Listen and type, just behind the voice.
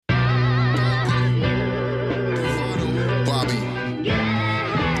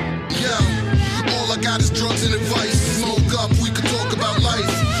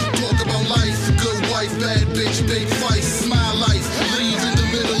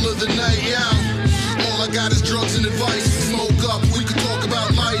got is drugs and advice. Smoke up, we could talk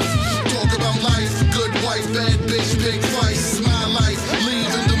about life. Talk about life, good wife, bad bitch, big fight. My life, leave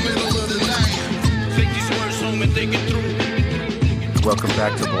in the middle of the night. Take these words home and think it through. Welcome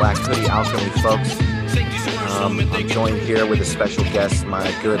back to Black Hoodie Alchemy, folks. I'm joined here with a special guest, my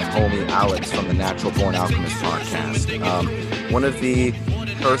good homie Alex from the Natural Born Alchemist podcast. One of the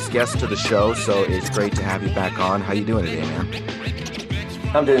first guests to the show, so it's great to have you back on. How you doing today, man?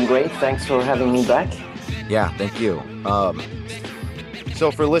 I'm doing great. Thanks for having me back. Yeah, thank you. So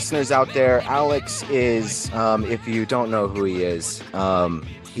for listeners out there, Alex is, if you don't know who he is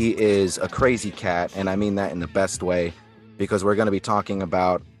a crazy cat, and I mean that in the best way, because we're going to be talking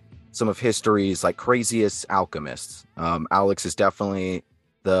about some of history's like craziest alchemists. Alex is definitely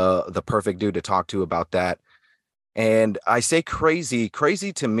the perfect dude to talk to about that. And I say crazy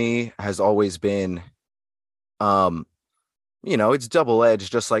to me has always been, it's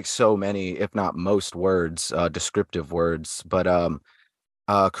double-edged, just like so many, if not most words, descriptive words. But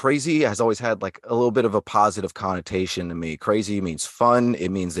crazy has always had like a little bit of a positive connotation to me. Crazy means fun. It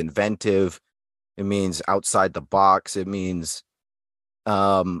means inventive. It means outside the box. It means,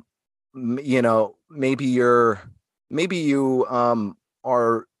 maybe you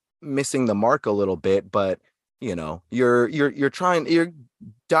are missing the mark a little bit, but you're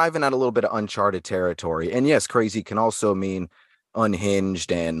diving at a little bit of uncharted territory. And yes, crazy can also mean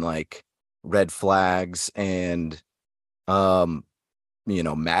unhinged and like red flags and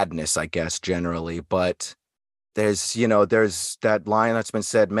madness, I guess, generally. But there's that line that's been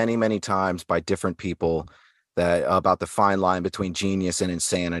said many, many times by different people that about the fine line between genius and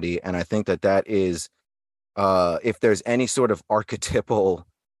insanity. And I think that is, if there's any sort of archetypal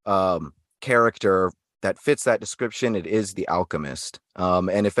character that fits that description, it is the alchemist.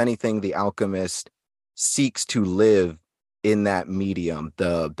 And if anything, the alchemist seeks to live in that medium,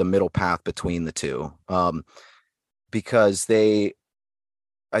 the middle path between the two, because I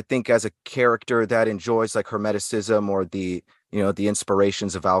think as a character that enjoys like Hermeticism or the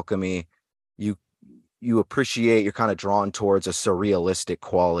inspirations of alchemy, you appreciate, you're kind of drawn towards a surrealistic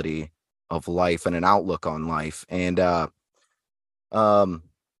quality of life and an outlook on life. And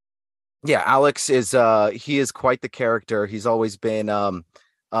Alex is he is quite the character. He's always been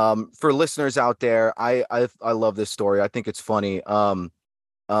for listeners out there, I love this story. I think it's funny. Alex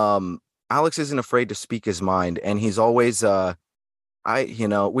isn't afraid to speak his mind, and he's always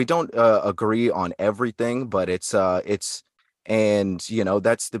we don't agree on everything, but it's that's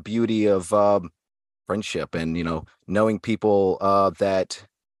the beauty of friendship and knowing people that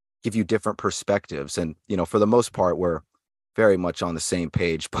give you different perspectives. And for the most part, we're very much on the same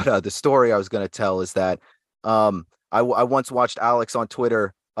page. But the story I was going to tell is that I once watched Alex on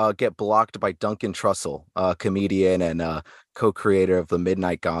Twitter get blocked by Duncan Trussell, comedian and co-creator of the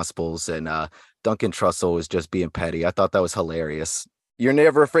Midnight Gospels. And Duncan Trussell was just being petty. I thought that was hilarious. You're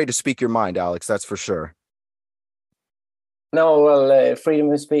never afraid to speak your mind, Alex. That's for sure. No, well,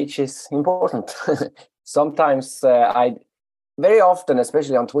 freedom of speech is important. Sometimes very often,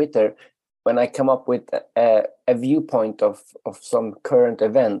 especially on Twitter, when I come up with a viewpoint of some current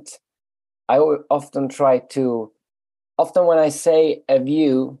event, I often when I say a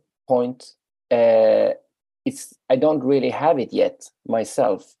viewpoint, I don't really have it yet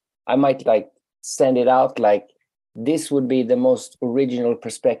myself. I might like send it out like, this would be the most original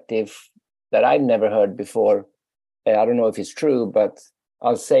perspective that I've never heard before. I don't know if it's true, but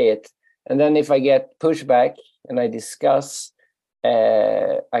I'll say it. And then if I get pushback and I discuss,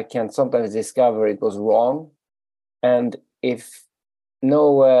 I can sometimes discover it was wrong. And if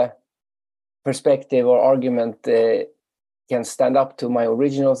no perspective or argument can stand up to my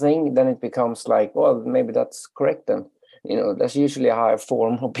original thing, then it becomes like, well, maybe that's correct then. That's usually how I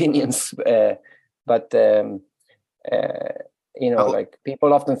form opinions. But like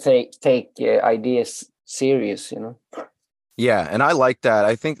people often take ideas serious, Yeah, and I like that.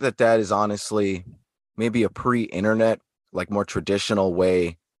 I think that is honestly maybe a pre-internet, like more traditional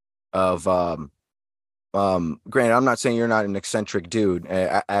way of granted, I'm not saying you're not an eccentric dude,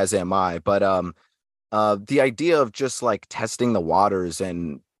 as am I, but the idea of just like testing the waters,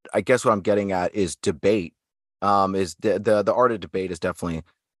 and I guess what I'm getting at is debate, is the art of debate is definitely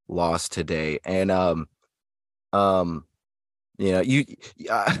lost today. And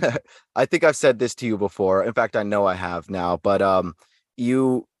I think I've said this to you before. In fact, I know I have now, but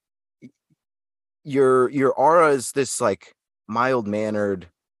your aura is this like mild-mannered,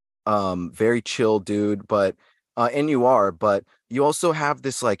 very chill dude, but and but you also have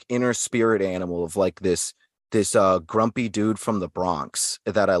this like inner spirit animal of like this grumpy dude from the Bronx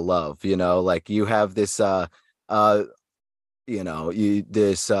that I love. Like you have this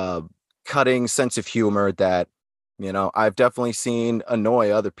this cutting sense of humor that, I've definitely seen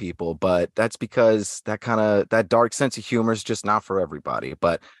annoy other people, but that's because that dark sense of humor is just not for everybody.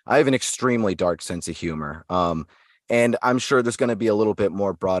 But I have an extremely dark sense of humor. And I'm sure there's going to be a little bit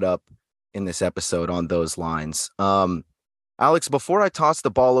more brought up in this episode on those lines. Alex, before I toss the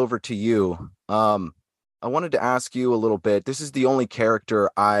ball over to you, I wanted to ask you a little bit. This is the only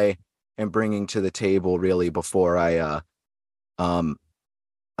character I am bringing to the table, really, before I um,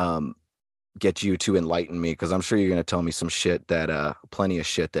 um, get you to enlighten me, because I'm sure you're going to tell me some shit plenty of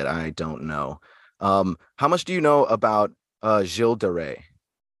shit that I don't know. How much do you know about Gilles de Rais?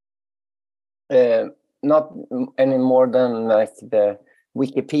 Not any more than like the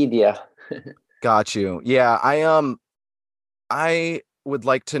Wikipedia. Got you. Yeah, I would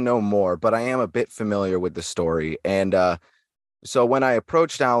like to know more, but I am a bit familiar with the story. And so when I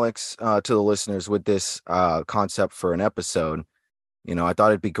approached Alex to the listeners with this concept for an episode, I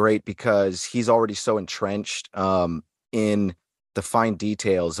thought it'd be great because he's already so entrenched in the fine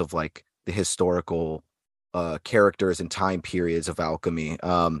details of like the historical characters and time periods of alchemy.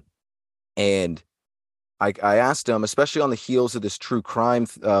 And I asked him, especially on the heels of this true crime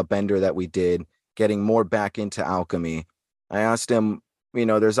bender that we did, getting more back into alchemy. I asked him,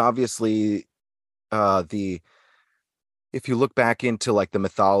 there's obviously the if you look back into like the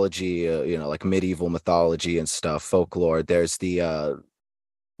mythology, like medieval mythology and stuff, folklore, there's the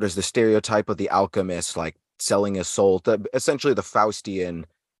stereotype of the alchemist, like selling his soul, essentially the Faustian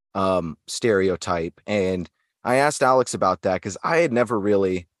stereotype. And I asked Alex about that because I had never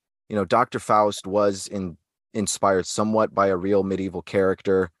really, Dr. Faust was inspired somewhat by a real medieval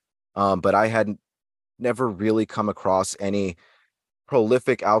character, but I had never really come across any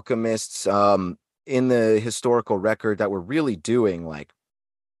prolific alchemists in the historical record that were really doing like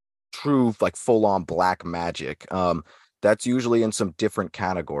true, like full on black magic. That's usually in some different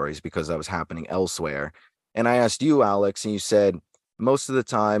categories because that was happening elsewhere. And I asked you, Alex, and you said most of the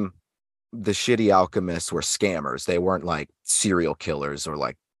time the shitty alchemists were scammers. They weren't like serial killers or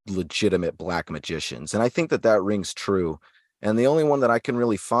like legitimate black magicians. And I think that rings true. And the only one that I can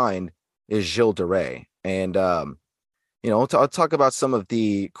really find is Gilles de Rais. And I'll talk about some of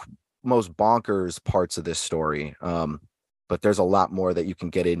the most bonkers parts of this story. But there's a lot more that you can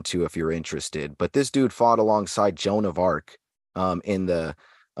get into if you're interested. But this dude fought alongside Joan of Arc in the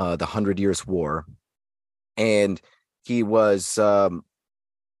 100 Years' War, and he was I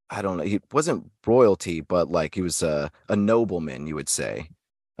don't know, he wasn't royalty, but like he was a nobleman, you would say.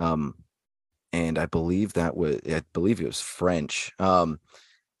 Um, and I believe he was French.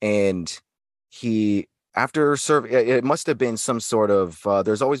 And he after serving, it must have been some sort of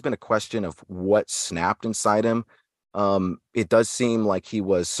there's always been a question of what snapped inside him. It does seem like he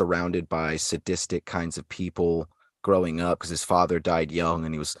was surrounded by sadistic kinds of people growing up because his father died young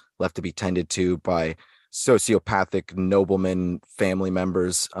and he was left to be tended to by sociopathic noblemen family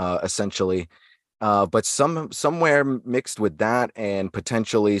members, essentially. But somewhere mixed with that and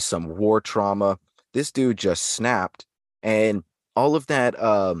potentially some war trauma, this dude just snapped, and all of that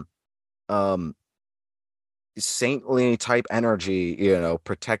um saintly type energy,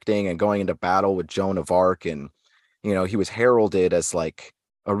 protecting and going into battle with Joan of Arc. And, he was heralded as like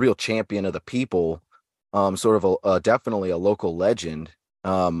a real champion of the people, sort of definitely a local legend,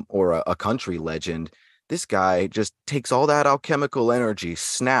 or a country legend. This guy just takes all that alchemical energy,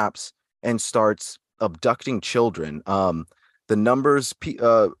 snaps, and starts abducting children. The numbers,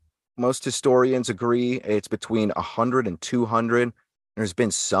 most historians agree it's between 100 and 200. There's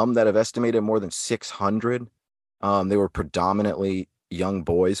been some that have estimated more than 600. They were predominantly young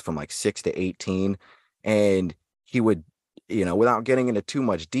boys from like 6 to 18. And he would, without getting into too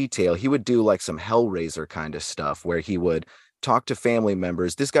much detail, he would do like some Hellraiser kind of stuff where he would talk to family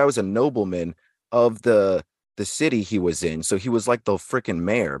members. This guy was a nobleman of the city he was in. So he was like the freaking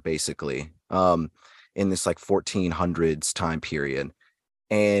mayor, basically, in this like 1400s time period.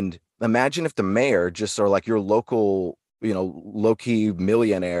 And imagine if the mayor, just or like your local, low-key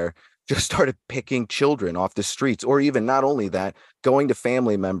millionaire, just started picking children off the streets, or even not only that, going to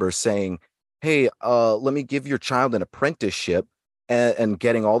family members saying, hey, let me give your child an apprenticeship, and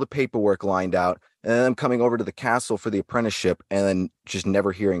getting all the paperwork lined out, and then coming over to the castle for the apprenticeship and then just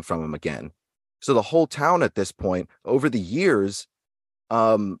never hearing from him again. So the whole town at this point, over the years,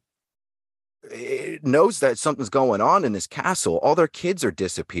 um, it knows that something's going on in this castle. All their kids are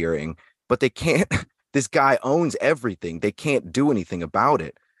disappearing, but they can't. This guy owns everything. They can't do anything about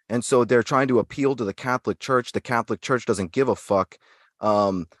it. And so they're trying to appeal to the Catholic Church. The Catholic Church doesn't give a fuck,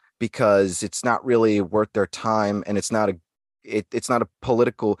 because it's not really worth their time, and it's not a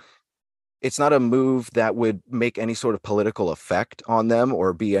political. it's not a move that would make any sort of political effect on them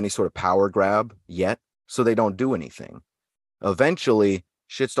or be any sort of power grab yet, so they don't do anything. Eventually,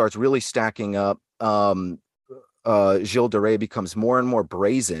 shit starts really stacking up. Gilles de Rais becomes more and more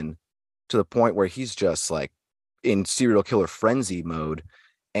brazen to the point where he's just like in serial killer frenzy mode.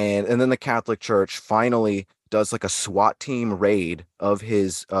 And then the Catholic Church finally does like a SWAT team raid of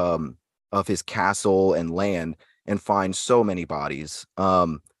his castle and land and finds so many bodies.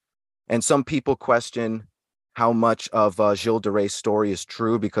 And some people question how much of Gilles de Rais' story is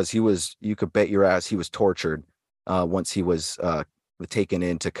true, because you could bet your ass he was tortured once he was taken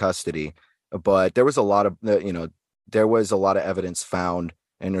into custody. But there was a lot of, there was a lot of evidence found,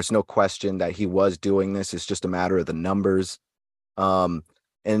 and there's no question that he was doing this. It's just a matter of the numbers.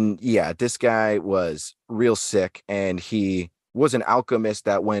 And yeah, this guy was real sick, and he was an alchemist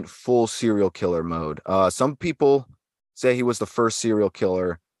that went full serial killer mode. Some people say he was the first serial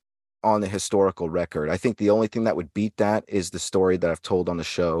killer on the historical record. I think the only thing that would beat that is the story that I've told on the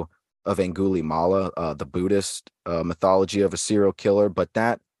show of Angulimala, the Buddhist mythology of a serial killer. But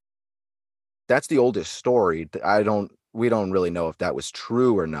that's the oldest story. We don't really know if that was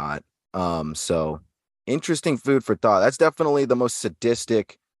true or not. So interesting food for thought. That's definitely the most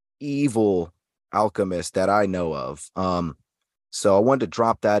sadistic, evil alchemist that I know of. So I wanted to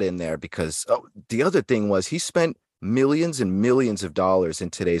drop that in there because the other thing was he spent millions and millions of dollars in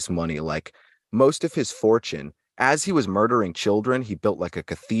today's money. Like most of his fortune, as he was murdering children, he built like a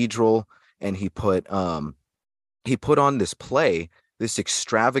cathedral, and he put on this play, this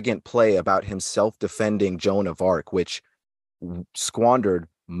extravagant play about himself defending Joan of Arc, which squandered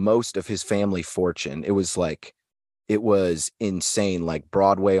most of his family fortune. It was insane, like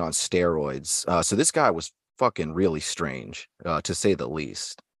Broadway on steroids. So this guy was fucking really strange, to say the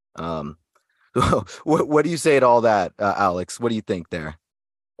least. What do you say to all that, Alex? What do you think there?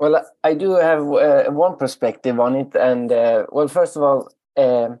 Well, I do have one perspective on it, and well, first of all,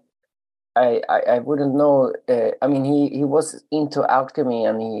 I wouldn't know. I mean, he was into alchemy,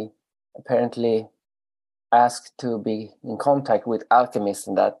 and he apparently asked to be in contact with alchemists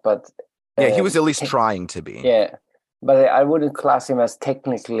and that. But yeah, he was at least trying to be. Yeah, but I wouldn't class him as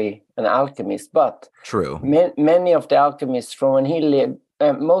technically an alchemist. But true, many of the alchemists from when he lived,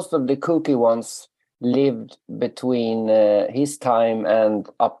 most of the kooky ones lived between his time and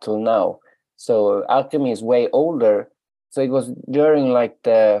up till now. So alchemy is way older. So it was during like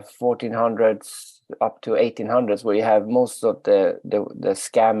the 1400s up to 1800s where you have most of the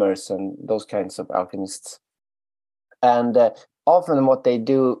scammers and those kinds of alchemists. And often what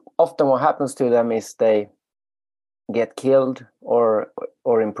happens to them is they get killed or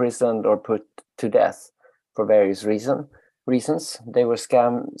imprisoned or put to death for various reasons. They were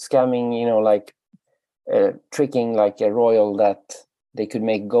scamming, like tricking like a royal that they could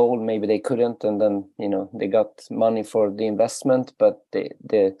make gold, maybe they couldn't, and then they got money for the investment, but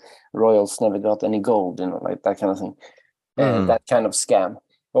the royals never got any gold, like that kind of thing. That kind of scam.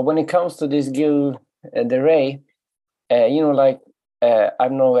 But when it comes to this Gilles de Rais,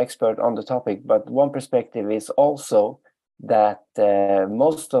 I'm no expert on the topic, but one perspective is also that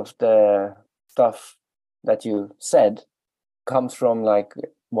most of the stuff that you said comes from like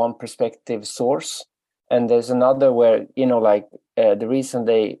one perspective source, and there's another where the reason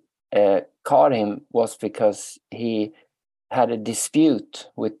they caught him was because he had a dispute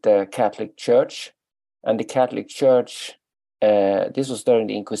with the Catholic Church, and the Catholic Church, this was during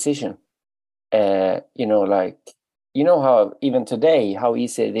the Inquisition, how even today how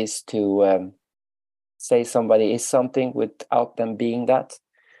easy it is to say somebody is something without them being that.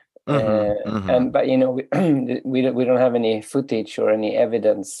 But we don't have any footage or any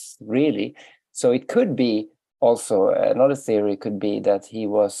evidence really, so it could be also another theory could be that he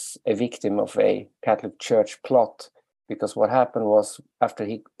was a victim of a Catholic Church plot, because what happened was after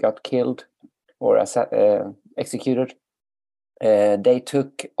he got killed or executed, they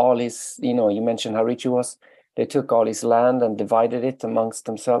took all his, you mentioned how rich he was, they took all his land and divided it amongst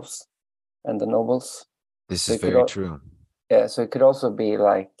themselves and the nobles. This is very true. Yeah, so it could also be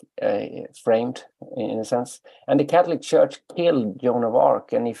like framed in a sense. And the Catholic Church killed Joan of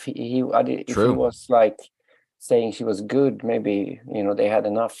Arc, and if he was like saying she was good, maybe they had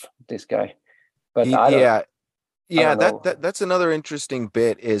enough. This guy, but I don't know. That's another interesting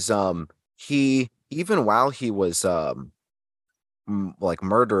bit. Is he, even while he was like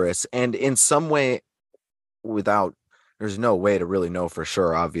murderous, and in some way, there's no way to really know for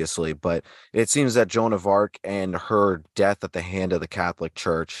sure, obviously, but it seems that Joan of Arc and her death at the hand of the Catholic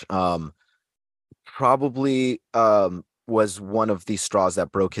Church probably was one of these straws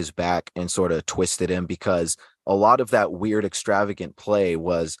that broke his back and sort of twisted him, because a lot of that weird, extravagant play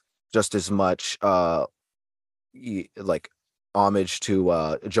was just as much like homage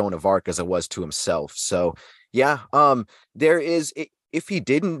to Joan of Arc as it was to himself. So yeah, there is, if he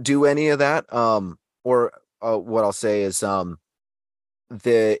didn't do any of that, or what I'll say is the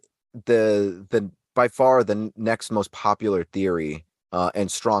the by far the next most popular theory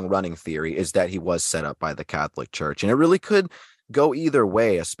and strong running theory is that he was set up by the Catholic Church, and it really could go either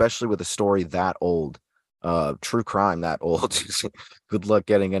way, especially with a story that old, true crime that old. Good luck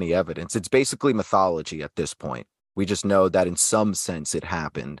getting any evidence. It's basically mythology at this point. We just know that in some sense it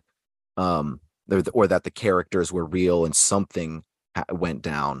happened, or that the characters were real and something went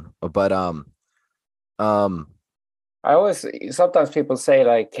down. But um, I always, sometimes people say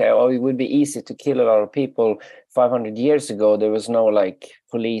like, oh, it would be easy to kill a lot of people 500 years ago. There was no like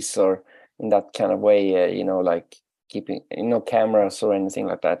police or in that kind of way, like keeping, cameras or anything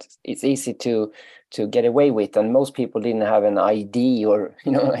like that. It's easy to get away with, and most people didn't have an ID or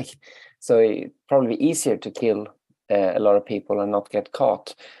like, so it's probably easier to kill a lot of people and not get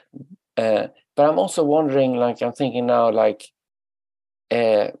caught. But I'm also wondering, like, I'm thinking now, like,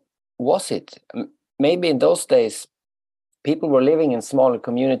 was it maybe in those days? People were living in smaller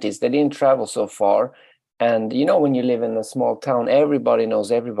communities. They didn't travel so far. And, when you live in a small town, everybody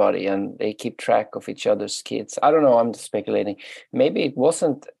knows everybody and they keep track of each other's kids. I don't know. I'm just speculating. Maybe it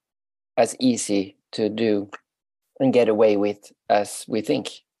wasn't as easy to do and get away with as we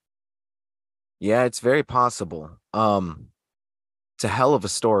think. Yeah, it's very possible. It's a hell of a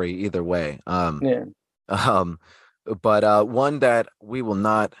story either way. Yeah. But one that we will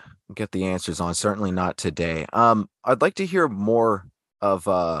not get the answers on, certainly not today. I'd like to hear more of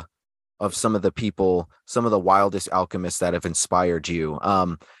some of the people, some of the wildest alchemists that have inspired you.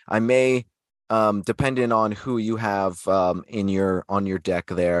 I may, depending on who you have on your deck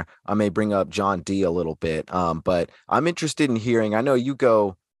there, I may bring up John D a little bit. But I'm interested in hearing. I know you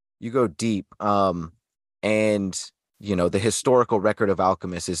go deep. And the historical record of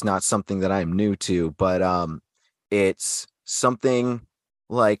alchemists is not something that I'm new to, but it's something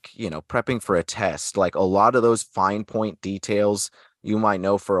like, prepping for a test, like a lot of those fine point details you might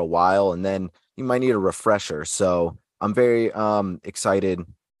know for a while, and then you might need a refresher. So I'm very excited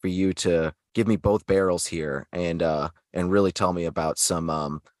for you to give me both barrels here and really tell me about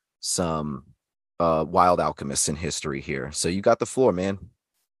some wild alchemists in history here. So you got the floor, man.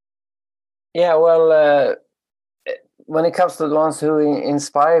 Yeah, well, when it comes to the ones who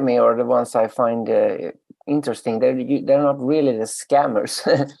inspire me or the ones I find interesting, they're not really the scammers.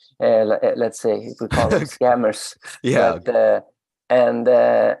 Let's say, if we call them scammers. Yeah. But, and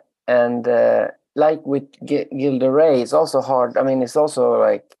like with Gilda Ray, it's also hard. I mean, it's also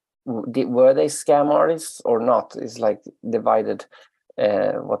like, were they scam artists or not? It's like divided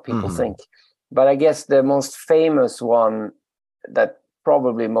what people think. But I guess the most famous one that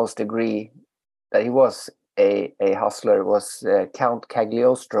probably most agree that he was a hustler was Count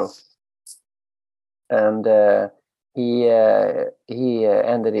Cagliostro, and he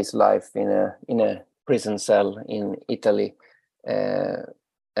ended his life in a prison cell in Italy,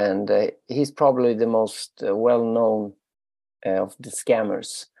 and he's probably the most well known of the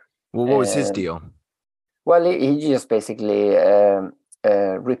scammers. Well, what was his deal? Well, he just basically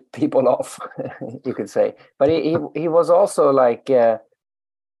ripped people off, you could say. But he was also like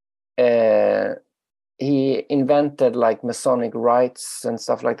he invented like Masonic rites and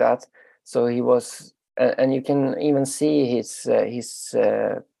stuff like that. So he was, and you can even see his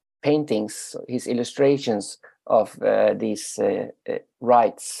paintings, his illustrations of these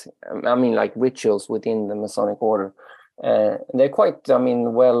rites. I mean, like rituals within the Masonic order. They're quite,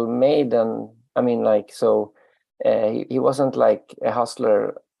 well made, and like, so he wasn't like a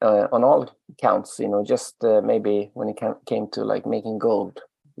hustler on all counts, just maybe when it came to like making gold,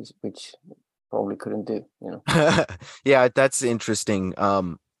 which probably couldn't do, Yeah, that's interesting.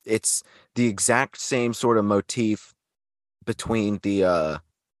 It's the exact same sort of motif between the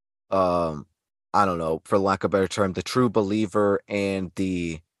I don't know, for lack of a better term, the true believer and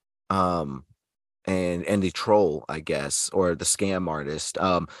the and the troll, I guess, or the scam artist.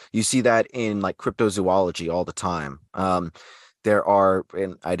 You see that in like cryptozoology all the time. There are,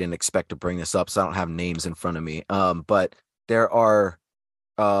 and I didn't expect to bring this up, so I don't have names in front of me. But there are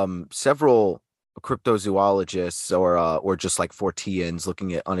several cryptozoologists or just like Forteans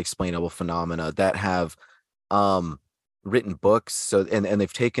looking at unexplainable phenomena that have written books, so and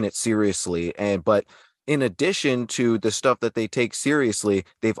they've taken it seriously, but in addition to the stuff that they take seriously,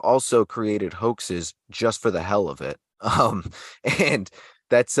 they've also created hoaxes just for the hell of it. And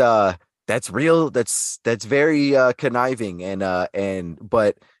that's real, that's very conniving,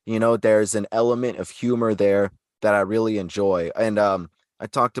 but there's an element of humor there that I really enjoy. And I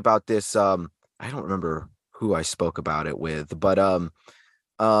talked about this. I don't remember who I spoke about it with, but um,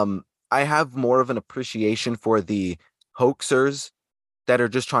 I have more of an appreciation for the hoaxers that are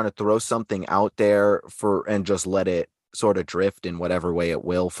just trying to throw something out there for and just let it sort of drift in whatever way it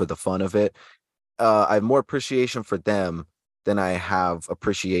will for the fun of it. I have more appreciation for them than I have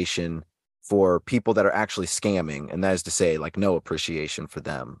appreciation for people that are actually scamming, and that is to say, like, no appreciation for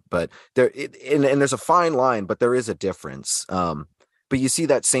them. But and there's a fine line, but there is a difference. But you see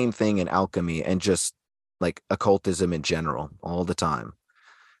that same thing in alchemy and just like occultism in general all the time.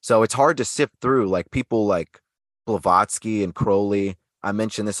 So it's hard to sift through like people like Blavatsky and Crowley. I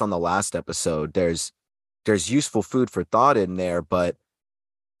mentioned this on the last episode. There's useful food for thought in there, but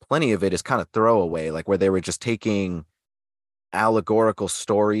plenty of it is kind of throwaway, like where they were just taking allegorical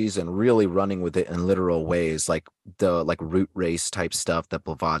stories and really running with it in literal ways, like the like root race type stuff that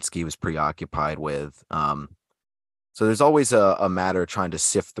Blavatsky was preoccupied with. So there's always a matter trying to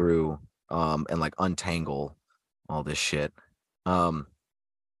sift through and like untangle all this shit. Um,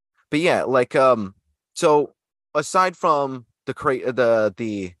 but yeah, like so aside from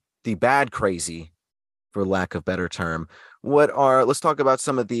the bad crazy, for lack of better term, let's talk about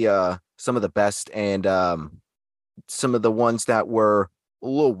some of the best and some of the ones that were a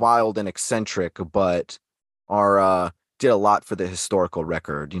little wild and eccentric, but are did a lot for the historical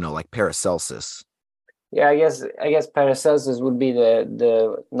record, like Paracelsus. Yeah, I guess Paracelsus would be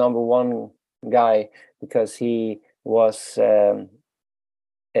the number one guy because he was a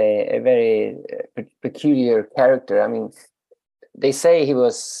very peculiar character. I mean, they say he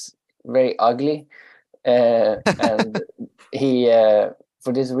was very ugly, and he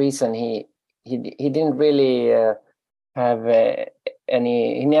for this reason he didn't really have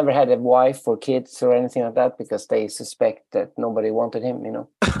any. He never had a wife or kids or anything like that because they suspect that nobody wanted him.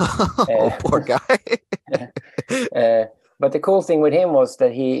 Oh, poor guy. uh, but the cool thing with him was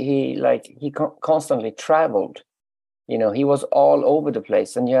that he constantly traveled. He was all over the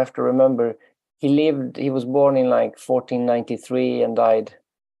place, and you have to remember he was born in like 1493 and died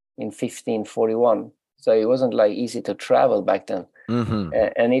in 1541. So it wasn't like easy to travel back then. Mm-hmm.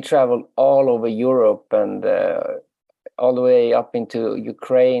 And he traveled all over Europe and all the way up into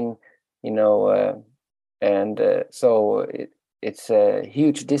Ukraine, and so it's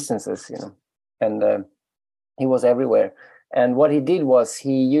huge distances, and he was everywhere. And what he did was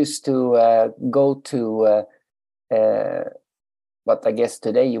he used to go to what I guess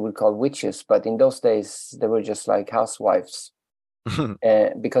today you would call witches, but in those days they were just like housewives,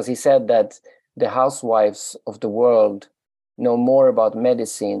 because he said that the housewives of the world know more about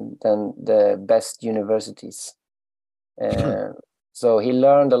medicine than the best universities. So he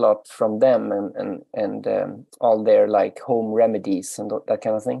learned a lot from them and all their like home remedies and that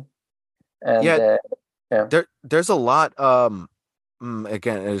kind of thing. And yeah, there's a lot.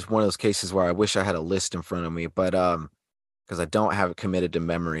 Again, it's one of those cases where I wish I had a list in front of me, but because I don't have it committed to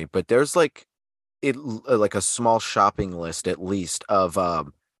memory. But there's like like a small shopping list at least of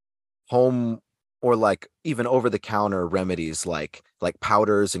home or like even over the counter remedies like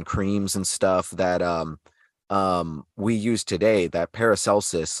powders and creams and stuff that we use today, that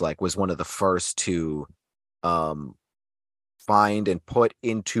Paracelsus like was one of the first to um find and put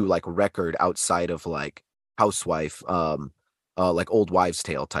into like record outside of like housewife like old wives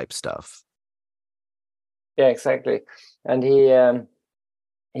tale type stuff. Yeah, exactly. And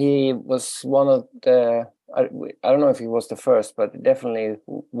he was one of the I don't know if he was the first, but definitely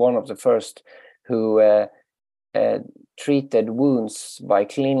one of the first who treated wounds by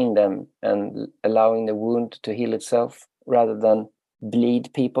cleaning them and allowing the wound to heal itself rather than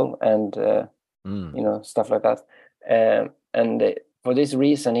bleed people and stuff like that. And for this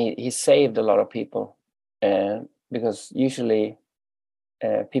reason, he saved a lot of people, because usually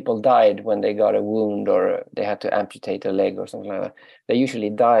people died when they got a wound or they had to amputate a leg or something like that. They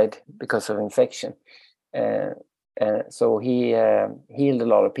usually died because of infection. So he healed a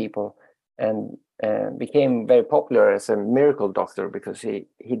lot of people and became very popular as a miracle doctor because he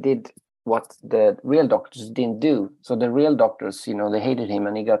did what the real doctors didn't do. So the real doctors, they hated him,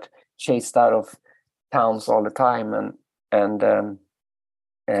 and he got chased out of towns all the time, and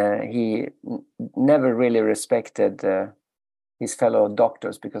he never really respected his fellow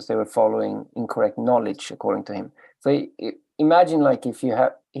doctors because they were following incorrect knowledge according to him. So imagine like if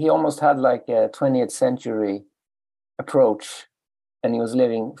he almost had like a 20th century approach, and he was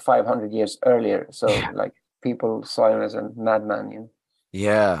living 500 years earlier. So like people saw him as a madman.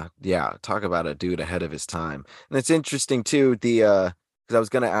 Yeah, talk about a dude ahead of his time. And it's interesting too, because I was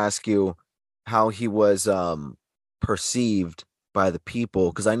gonna ask you how he was perceived by the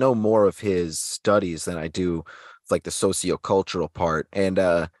people, because I know more of his studies than I do like the sociocultural part. And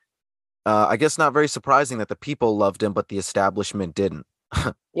I guess not very surprising that the people loved him, but the establishment didn't.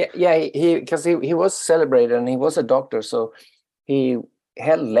 Yeah. He was celebrated, and he was a doctor, so he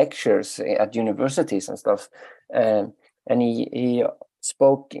held lectures at universities and stuff, and he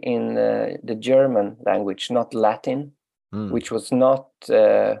spoke in the German language, not Latin, which was not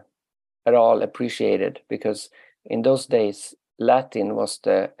at all appreciated, because in those days Latin was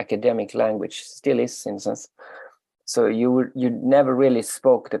the academic language, still is in a sense. So you never really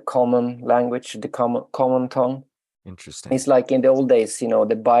spoke the common language, the common tongue. Interesting. It's like in the old days,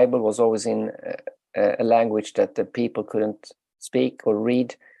 the Bible was always in a language that the people couldn't speak or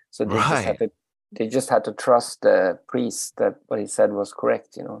read, so they just had to trust the priest that what he said was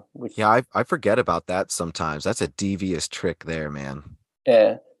correct. I forget about that sometimes. That's a devious trick there, man.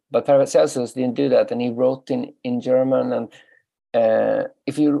 Yeah, but Paracelsus didn't do that, and he wrote in German. And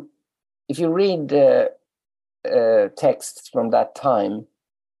if you read the texts from that time,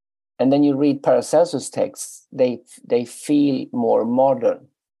 and then you read Paracelsus texts, they feel more modern,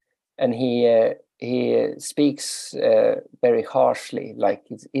 and he speaks very harshly, like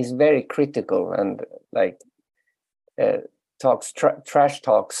he's very critical, and like talks trash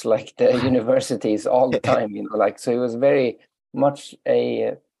talks like the universities all the time, like, so he was very much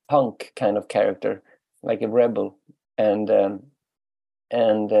a punk kind of character, like a rebel, and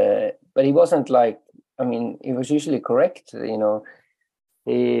but he wasn't like, he was usually correct.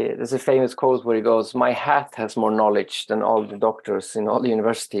 There's a famous quote where he goes, "My hat has more knowledge than all the doctors in all the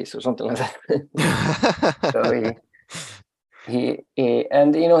universities," or something like that. So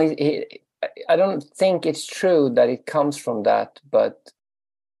I don't think it's true that it comes from that, but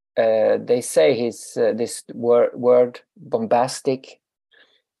they say his this word bombastic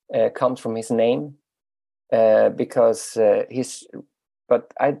comes from his name, because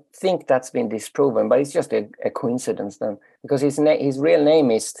but I think that's been disproven, but it's just a coincidence then, because his real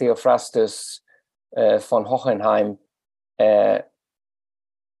name is Theophrastus von Hohenheim.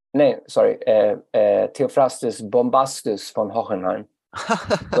 Theophrastus Bombastus von Hohenheim.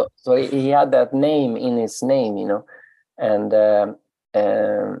 so he had that name in his name, and so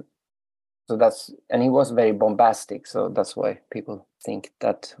and he was very bombastic, so that's why people think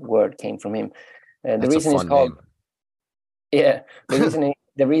that word came from him. The reason he's called name. Yeah,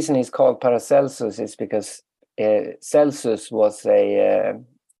 the reason he's called Paracelsus is because Celsus was a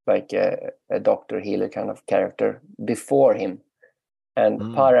doctor healer kind of character before him,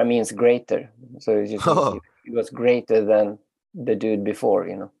 and para means greater, so he was greater than the dude before,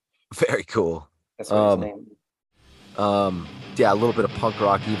 Very cool. That's what his name. Yeah, a little bit of punk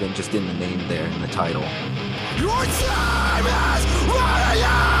rock even just in the name there, in the title. Your time is running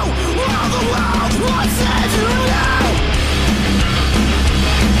out. All the world wants you now.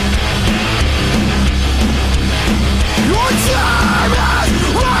 Your time is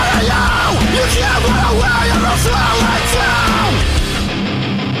running out. You can't run away. You're falling down.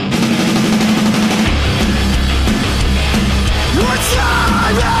 Your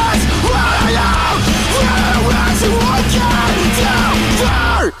time is running out. Run away to what can do.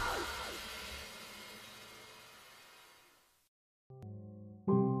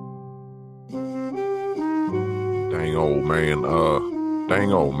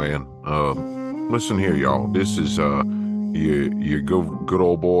 Dang old man. Listen here, y'all. This is your good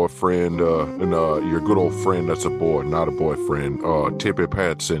old boyfriend, and your good old friend that's a boy, not a boyfriend. Tippy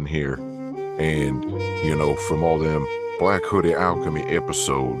Patson here, and from all them Black Hoodie Alchemy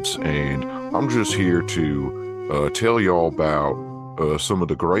episodes, and I'm just here to tell y'all about some of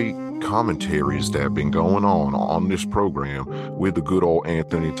the great commentaries that have been going on this program with the good old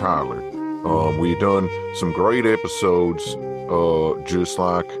Anthony Tyler. We've done some great episodes, just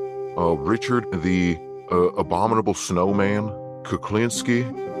like Richard the Abominable Snowman Kuklinski,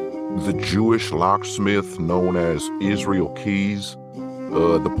 the Jewish locksmith known as Israel Keys,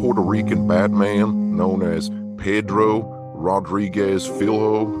 the Puerto Rican Batman known as Pedro Rodriguez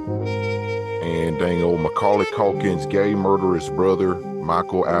Filho, and dang old Macaulay Culkin's gay murderous brother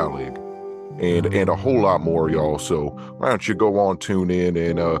Michael Alec. And a whole lot more, y'all. So why don't you go on, tune in,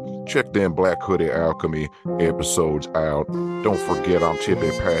 and check them Black Hoodie Alchemy episodes out. Don't forget I'm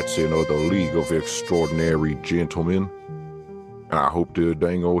Tippy Patson of the League of Extraordinary Gentlemen. And I hope to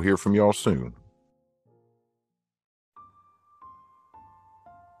hear from y'all soon.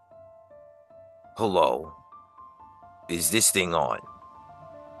 Hello. Is this thing on?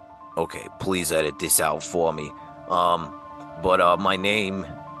 Okay, please edit this out for me. But my name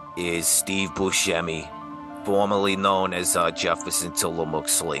is Steve Buscemi, formerly known as Jefferson Tillamook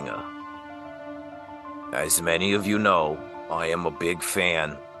Slinger. As many of you know, I am a big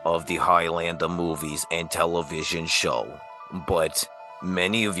fan of the Highlander movies and television show, but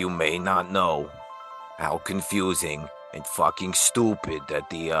many of you may not know how confusing and fucking stupid that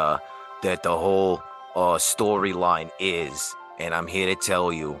the whole storyline is. And I'm here to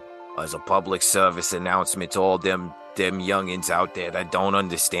tell you, as a public service announcement to all them youngins out there that don't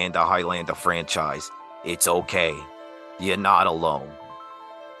understand the Highlander franchise, it's okay. You're not alone.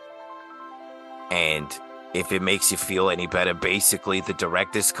 And if it makes you feel any better, basically the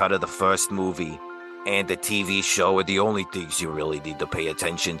director's cut of the first movie and the TV show are the only things you really need to pay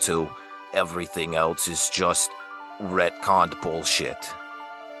attention to. Everything else is just retconned bullshit.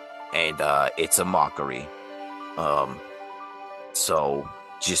 And it's a mockery. So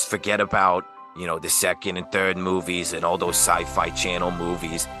just forget about, the second and third movies and all those Sci-Fi Channel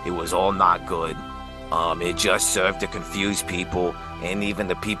movies. It was all not good. It just served to confuse people, and even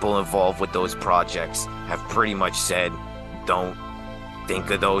the people involved with those projects have pretty much said, don't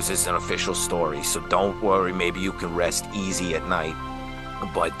think of those as an official story, so don't worry, maybe you can rest easy at night.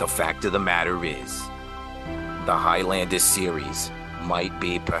 But the fact of the matter is, the Highlander series might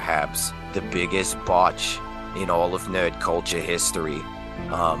be perhaps the biggest botch in all of nerd culture history.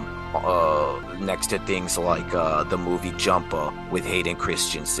 Next to things like the movie Jumper with Hayden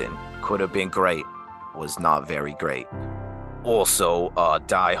Christensen. Could have been great. Was not very great. Also,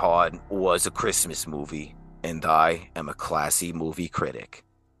 Die Hard was a Christmas movie, and I am a classy movie critic.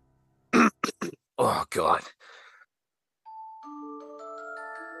 Oh, God.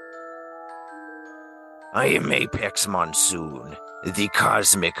 I am Apex Monsoon, the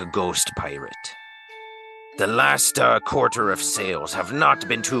cosmic ghost pirate. The last quarter of sales have not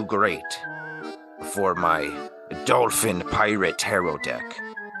been too great for my Dolphin Pirate Hero deck.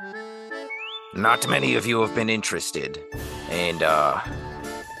 Not many of you have been interested, and,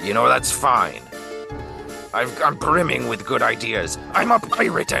 that's fine. I'm brimming with good ideas. I'm a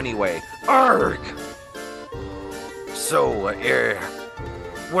pirate anyway. Arrgh! So,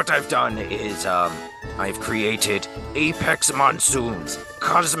 what I've done is, I've created Apex Monsoon's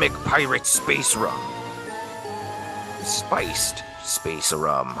Cosmic Pirate Space Rum. Spiced space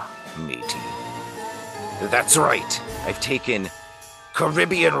rum, matey. That's right. I've taken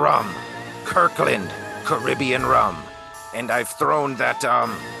Caribbean rum, Kirkland Caribbean rum, and I've thrown that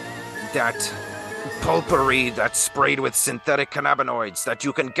pulpery that's sprayed with synthetic cannabinoids that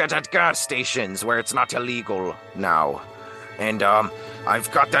you can get at gas stations where it's not illegal now. And I've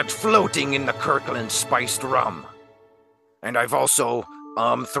got that floating in the Kirkland spiced rum. And I've also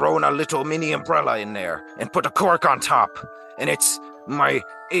thrown a little mini umbrella in there and put a cork on top. And it's my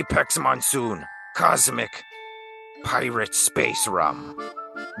Apex Monsoon Cosmic Pirate Space Rum.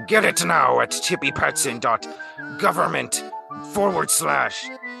 Get it now at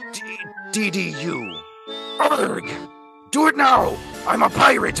chippypetsin.government/DDU. Urgh! Do it now! I'm a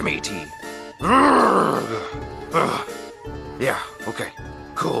pirate, matey! Yeah, okay,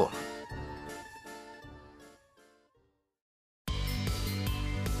 cool.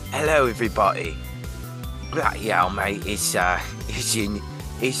 Hello, everybody. Bloody hell, mate, it's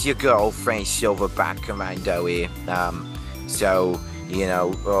your girlfriend Silverback Commando here. I still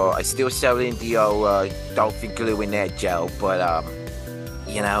selling the old dolphin glue in there gel, but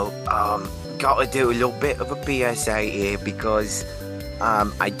gotta do a little bit of a PSA here because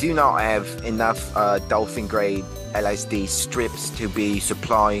I do not have enough dolphin grade LSD strips to be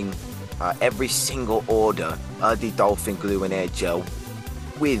supplying every single order of the dolphin glue and air gel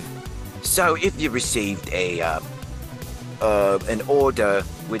with. So if you received an order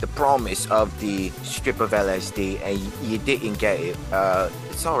with the promise of the strip of LSD and you didn't get it,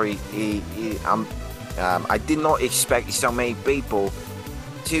 sorry, I did not expect so many people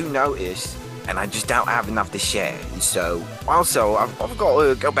to notice, and I just don't have enough to share. So also I've got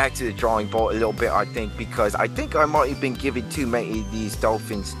to go back to the drawing board a little bit, I think, because I think I might have been giving too many of these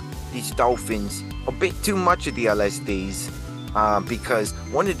dolphins a bit too much of the LSDs, because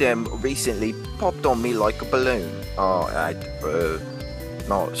one of them recently popped on me like a balloon.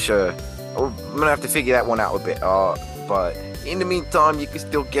 Not sure. I'm gonna have to figure that one out a bit. But in the meantime, you can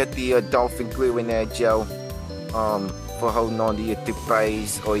still get the dolphin glue in there gel for holding on to your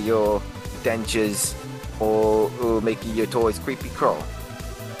toupees or your dentures or making your toys creepy crawl.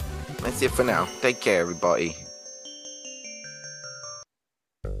 That's it for now. Take care, everybody.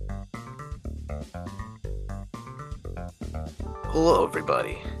 Hello,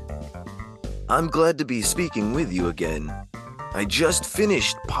 everybody. I'm glad to be speaking with you again. I just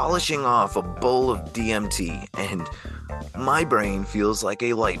finished polishing off a bowl of DMT, and my brain feels like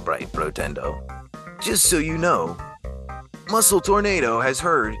a light bright Protendo. Just so you know, Muscle Tornado has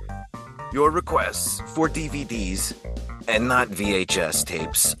heard your requests for DVDs and not VHS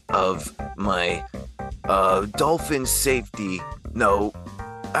tapes of my dolphin safety, no,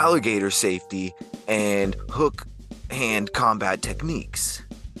 alligator safety, and hook hand combat techniques.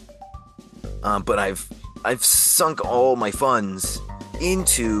 But I've sunk all my funds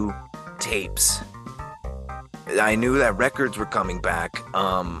into tapes. I knew that records were coming back,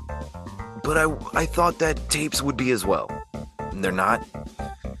 but I thought that tapes would be as well. They're not.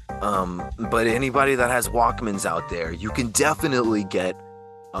 But anybody that has Walkmans out there, you can definitely get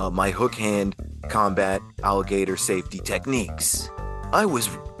my hook hand combat alligator safety techniques. I was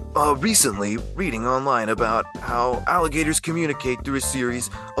recently reading online about how alligators communicate through a series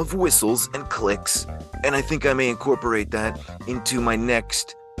of whistles and clicks, and I think I may incorporate that into my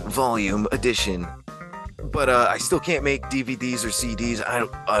next volume edition. But I still can't make DVDs or CDs.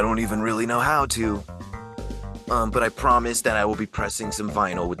 I don't even really know how to. But I promise that I will be pressing some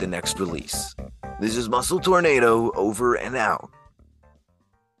vinyl with the next release. This is Muscle Tornado, over and out.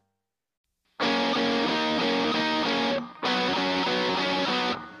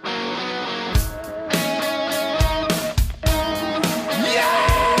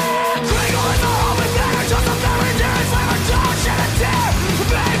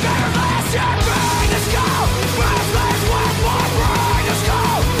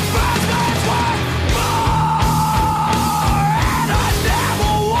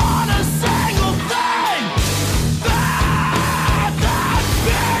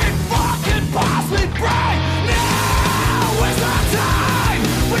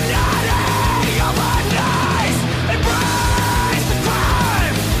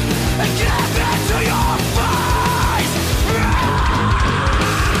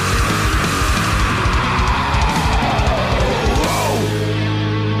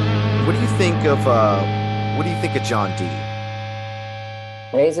 What do you think of John D?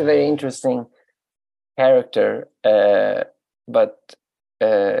 He's a very interesting character, but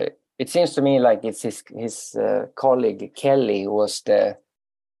it seems to me like it's his colleague Kelly who was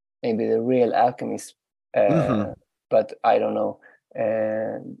maybe the real alchemist, but I don't know.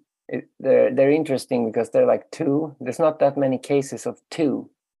 They're interesting because they're like two. There's not that many cases of two.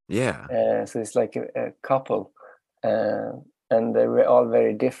 Yeah. So it's like a couple, and they're all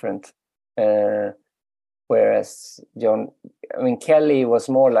very different. Whereas Kelly was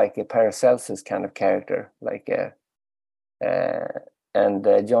more like a Paracelsus kind of character, like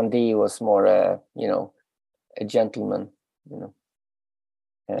and John Dee was more a gentleman,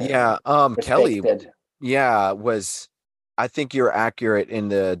 Kelly, respected. I think you're accurate in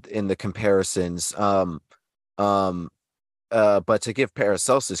the comparisons. But to give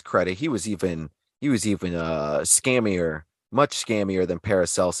Paracelsus credit, he was even scammier, much scammier than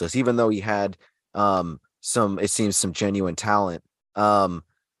Paracelsus, even though he had some genuine talent.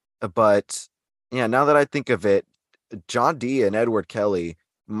 But yeah, now that I think of it, John Dee and Edward Kelly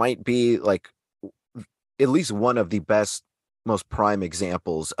might be like at least one of the best, most prime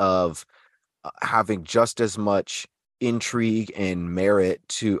examples of having just as much intrigue and merit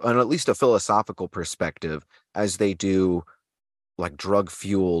on at least a philosophical perspective as they do like drug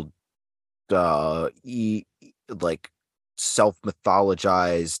fueled like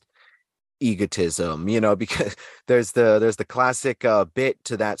self-mythologized egotism, because there's the classic bit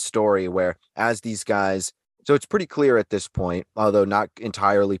to that story where as these guys, so it's pretty clear at this point, although not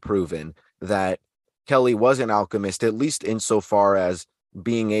entirely proven, that Kelly was an alchemist, at least insofar as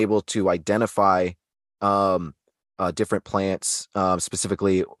being able to identify different plants,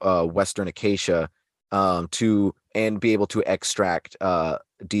 specifically Western acacia, and be able to extract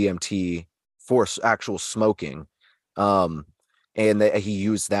DMT for actual smoking. And that he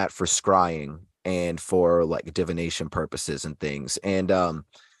used that for scrying and for like divination purposes and things. And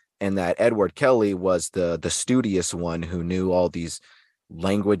that Edward Kelly was the studious one who knew all these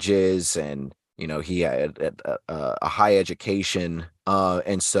languages, and he had a high education,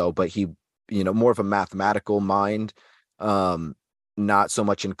 and so, but he more of a mathematical mind, not so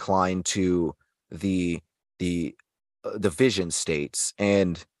much inclined to the vision states.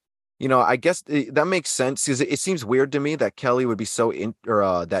 And I guess that makes sense, because it seems weird to me that Kelly would be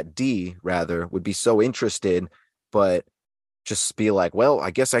that D rather would be so interested, but just be like, well,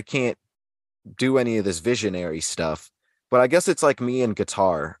 I guess I can't do any of this visionary stuff. But I guess it's like me and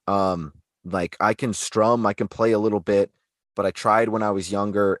guitar. Like I can strum, I can play a little bit, but I tried when I was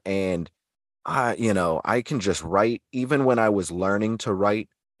younger, and I can just write. Even when I was learning to write,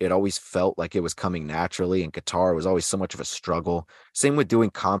 it always felt like it was coming naturally, and guitar was always so much of a struggle. Same with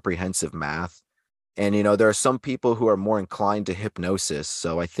doing comprehensive math. And, there are some people who are more inclined to hypnosis.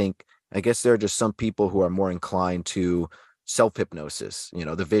 So I guess there are just some people who are more inclined to self-hypnosis,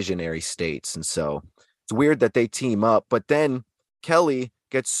 the visionary states. And so it's weird that they team up. But then Kelly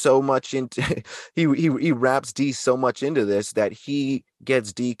gets so much into he wraps D so much into this that he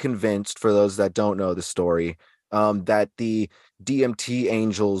gets D convinced, for those that don't know the story, that the DMT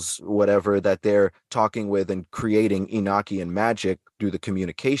angels, whatever, that they're talking with and creating Enochian magic through the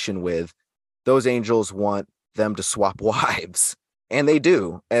communication with, those angels want them to swap wives. And they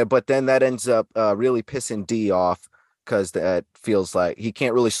do. But then that ends up really pissing D off, because that feels like he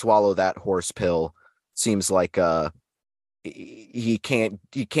can't really swallow that horse pill. Seems like he can't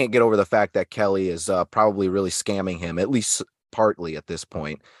get over the fact that Kelly is probably really scamming him, at least partly at this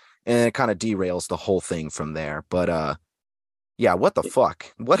point. And it kind of derails the whole thing from there. But yeah, what the fuck?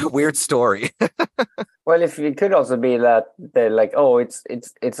 What a weird story. Well, if it could also be that they're like, oh,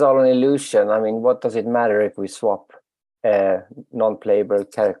 it's all an illusion. I mean, what does it matter if we swap non-playable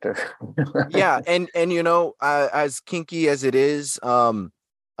character? Yeah, and as kinky as it is,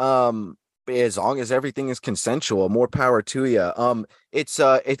 as long as everything is consensual, more power to you.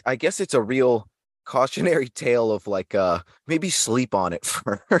 I guess it's a real cautionary tale of like maybe sleep on it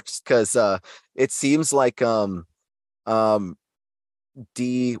first, because it seems like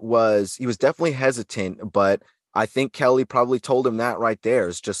D was definitely hesitant, but I think Kelly probably told him that right there.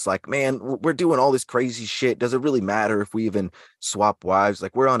 It's just like, man, we're doing all this crazy shit. Does it really matter if we even swap wives?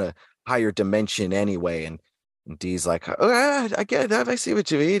 Like, we're on a higher dimension anyway. And D's like, oh, I get that. I see what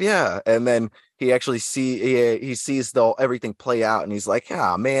you mean. Yeah. And then he actually he sees everything play out, and he's like,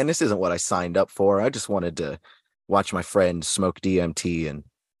 ah, man, this isn't what I signed up for. I just wanted to watch my friend smoke DMT and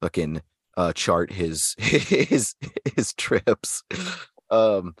fucking chart his trips.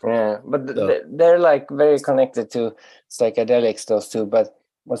 Yeah, but So, they're like very connected to psychedelics, those two. But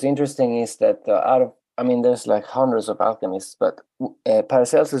what's interesting is that I mean, there's like hundreds of alchemists, but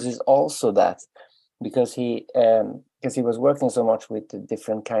Paracelsus is also that, because he was working so much with the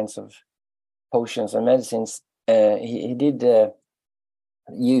different kinds of potions and medicines. He did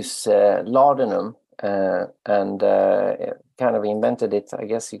use laudanum and kind of invented it, I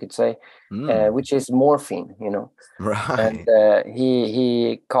guess you could say, which is morphine, right. And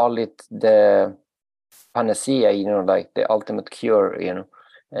he called it the panacea, like the ultimate cure,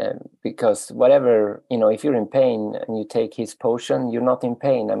 because whatever, if you're in pain and you take his potion, you're not in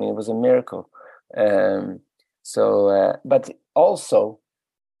pain. I mean, it was a miracle. But also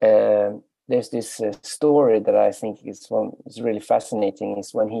there's this story that I think is really fascinating.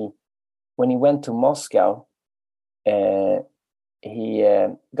 Is when he went to Moscow, he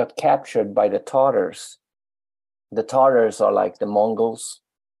got captured by the Tatars. The Tatars are like the Mongols.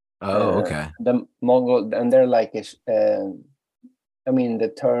 Oh, okay. The Mongol, and they're like, I mean, the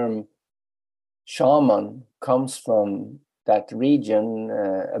term shaman comes from that region,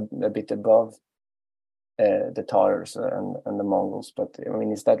 a bit above the Tatars and the Mongols. But I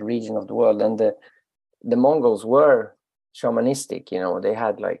mean, it's that region of the world, and the Mongols were shamanistic. They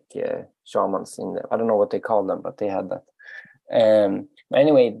had like shamans I don't know what they call them, but they had that.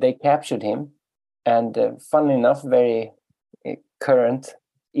 Anyway, they captured him, and funnily enough, very current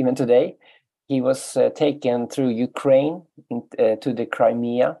even today, he was taken through Ukraine to the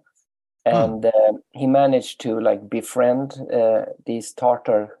Crimea, and he managed to like befriend these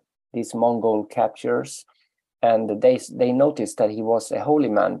Mongol captures, and they noticed that he was a holy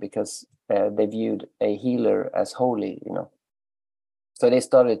man, because they viewed a healer as holy, So they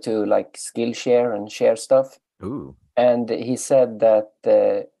started to like skill share and share stuff. Ooh. And he said that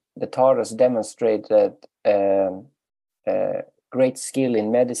the Tatars demonstrated great skill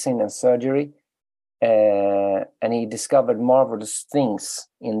in medicine and surgery, and he discovered marvelous things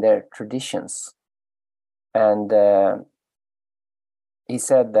in their traditions. And he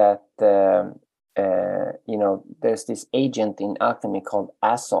said that there's this agent in alchemy called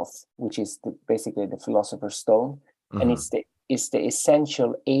Azoth, which is basically the philosopher's stone, and it's the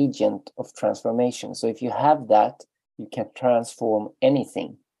essential agent of transformation. So if you have that, you can transform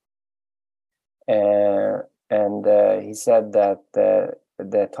anything. And he said that the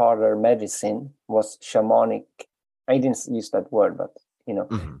Tatar medicine was shamanic. I didn't use that word, but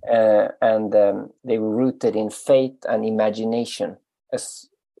and they were rooted in faith and imagination, as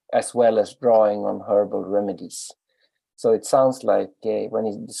well as drawing on herbal remedies. So it sounds like when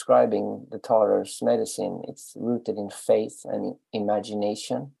he's describing the Tatar's medicine, it's rooted in faith and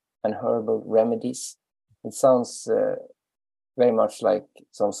imagination and herbal remedies. It sounds very much like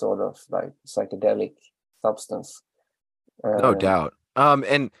some sort of like psychedelic substance. No doubt.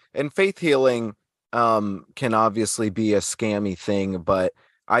 And faith healing can obviously be a scammy thing, but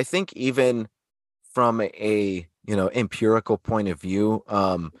I think even from a empirical point of view,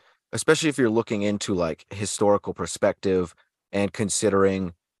 especially if you're looking into like historical perspective and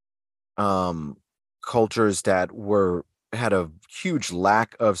considering cultures that had a huge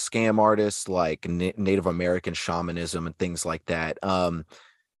lack of scam artists, like Native American shamanism and things like that. Um,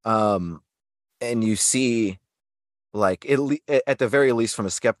 and you see, like, at the very least, from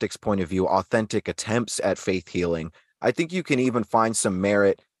a skeptic's point of view, authentic attempts at faith healing. I think you can even find some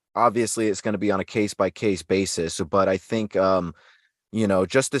merit. Obviously, it's going to be on a case by case basis, but I think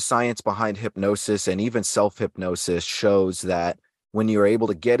just the science behind hypnosis and even self hypnosis shows that when you're able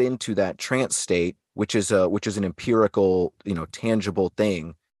to get into that trance state, which is an empirical, tangible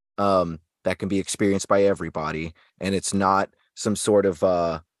thing, that can be experienced by everybody, and it's not some sort of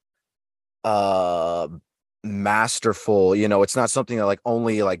uh masterful, it's not something that like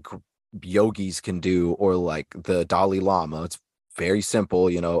only like yogis can do, or like the Dalai Lama. It's very simple.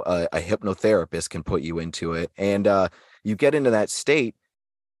 A hypnotherapist can put you into it, and you get into that state.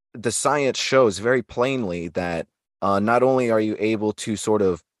 The science shows very plainly that not only are you able to sort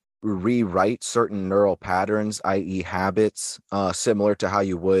of rewrite certain neural patterns, i.e. habits, similar to how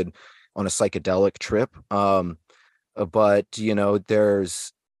you would on a psychedelic trip, but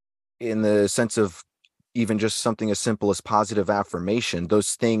there's, in the sense of even just something as simple as positive affirmation,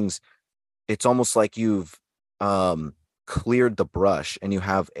 those things, it's almost like you've cleared the brush and you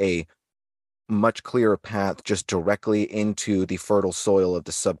have a much clearer path just directly into the fertile soil of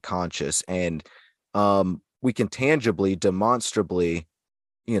the subconscious. And we can tangibly, demonstrably,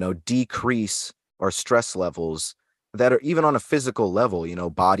 decrease our stress levels that are even on a physical level,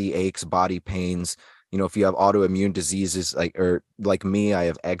 body aches, body pains. If you have autoimmune diseases, like me, I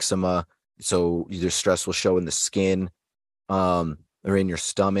have eczema. So your stress will show in the skin, or in your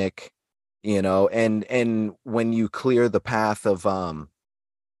stomach, and when you clear the path of,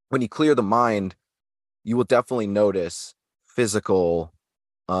 when you clear the mind, you will definitely notice physical,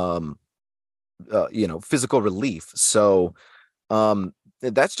 um, physical relief. So,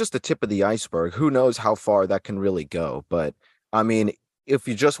 that's just the tip of the iceberg. Who knows how far that can really go? But I mean, if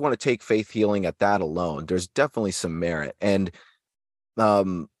you just want to take faith healing at that alone, there's definitely some merit. And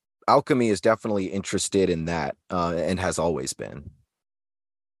alchemy is definitely interested in that, and has always been.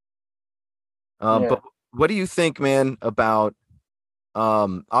 But what do you think, man, about,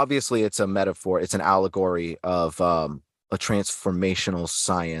 obviously it's a metaphor, it's an allegory of a transformational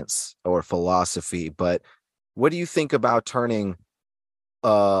science or philosophy, but what do you think about turning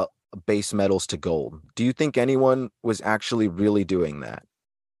uh base metals to gold? Do you think anyone was actually really doing that?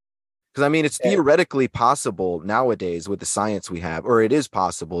 Because I mean, it's theoretically possible nowadays with the science we have, or it is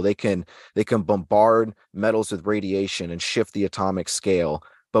possible. They can bombard metals with radiation and shift the atomic scale.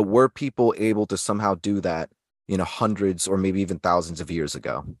 But were people able to somehow do that, hundreds or maybe even thousands of years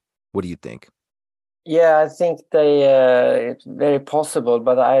ago? What do you think? Yeah, I think it's very possible,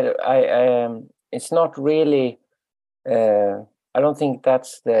 but it's not really. I don't think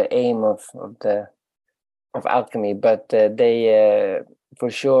that's the aim of alchemy, but they for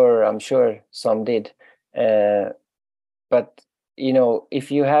sure, I'm sure some did. But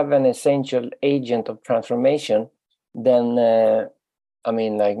if you have an essential agent of transformation, then I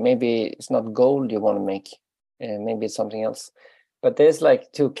mean, like, maybe it's not gold you want to make, maybe it's something else. But there's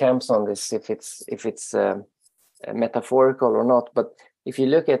like two camps on this, if it's metaphorical or not. But if you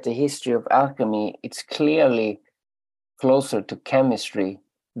look at the history of alchemy, it's clearly closer to chemistry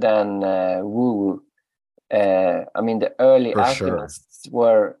than woo-woo. I mean, the early For sure. alchemists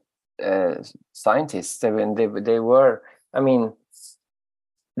were scientists. I mean, they were. I mean,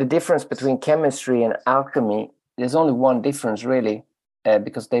 the difference between chemistry and alchemy, there's only one difference really,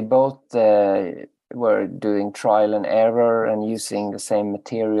 because they both were doing trial and error and using the same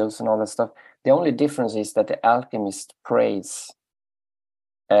materials and all that stuff. The only difference is that the alchemist prays,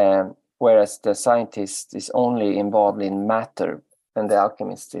 whereas the scientist is only involved in matter and the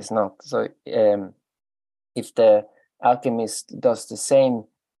alchemist is not. So if the alchemist does the same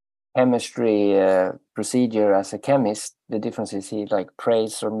chemistry procedure as a chemist, the difference is he like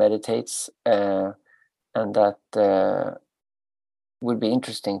prays or meditates, and that would be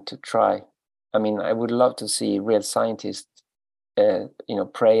interesting to try. I mean, I would love to see real scientists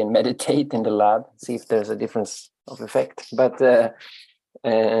pray and meditate in the lab, see if there's a difference of effect. But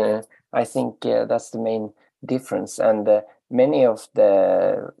I think that's the main difference. And many of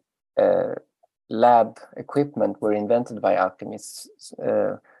the lab equipment were invented by alchemists.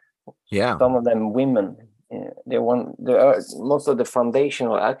 Yeah. Some of them women. Most of the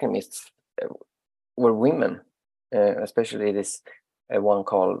foundational alchemists were women, especially this one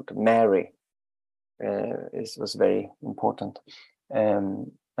called Mary. It was very important,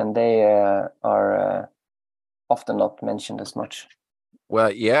 and they are often not mentioned as much.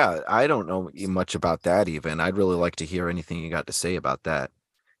 Well, yeah, I don't know much about that even. I'd really like to hear anything you got to say about that.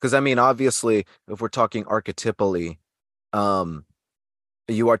 Because I mean, obviously, if we're talking archetypally, um,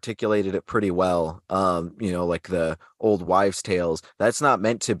 you articulated it pretty well. Like the old wives' tales. That's not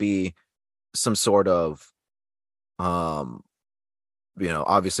meant to be some sort of, um,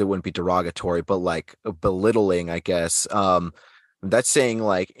 obviously it wouldn't be derogatory, but like belittling, I guess. That's saying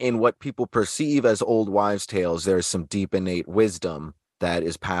like in what people perceive as old wives' tales, there's some deep innate wisdom that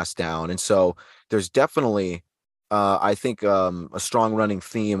is passed down, and so there's definitely, I think, a strong running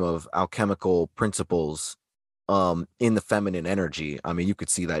theme of alchemical principles in the feminine energy. I mean, you could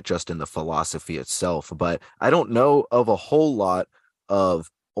see that just in the philosophy itself, but I don't know of a whole lot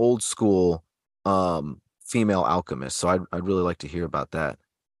of old school female alchemists. So I'd really like to hear about that.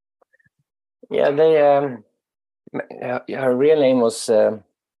 Yeah, they her real name was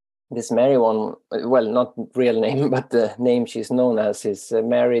this Mary one. Well, not real name, but the name she's known as is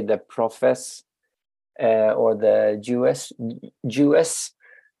Mary the Prophetess, or the Jewess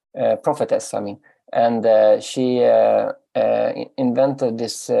prophetess. I mean, and she invented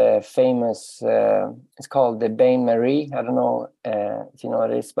this famous. It's called the Bain Marie. I don't know if you know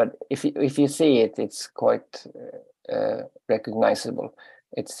what it is, but if you see it, it's quite recognizable.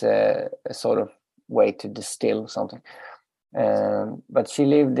 It's a sort of way to distill something. But she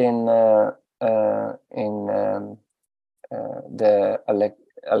lived in the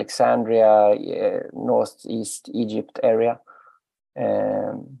Alexandria, northeast Egypt area.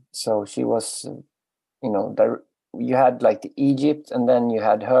 So she was, you had like the Egypt, and then you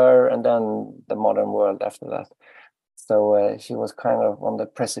had her, and then the modern world after that. So she was kind of on the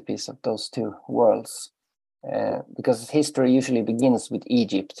precipice of those two worlds, because history usually begins with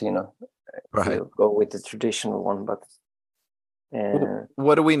Egypt, Right. if you go with the traditional one. But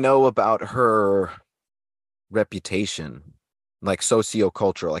what do we know about her reputation, like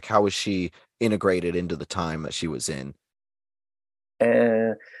sociocultural? Like, how was she integrated into the time that she was in?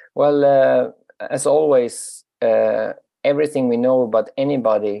 Well, as always, everything we know about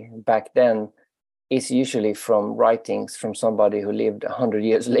anybody back then is usually from writings from somebody who lived 100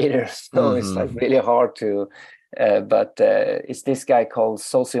 years later. So it's like really hard to. But it's this guy called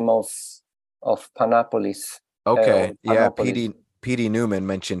Sosimos of Panopolis. Okay, yeah, PD Newman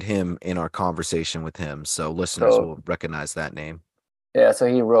mentioned him in our conversation with him, so listeners will recognize that name. Yeah, so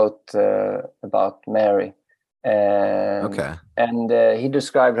he wrote about Mary. Okay. And he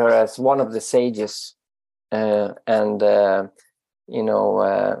described her as one of the sages, and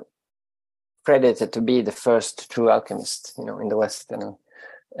credited to be the first true alchemist, in the West.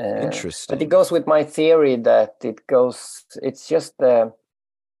 Interesting. But it goes with my theory that it's just,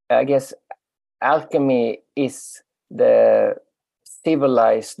 I guess, alchemy is the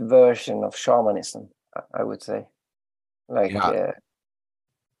civilized version of shamanism, I would say. Like, yeah.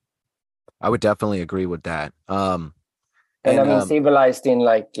 I would definitely agree with that. And I mean, civilized in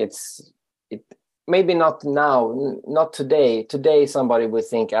like it maybe not now, not today. Today, somebody would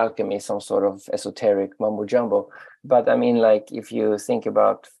think alchemy is some sort of esoteric mumbo jumbo. But I mean, like, if you think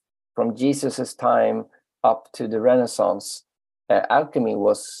about from Jesus's time up to the Renaissance, alchemy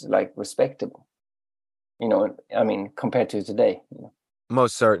was like respectable. I mean, compared to today.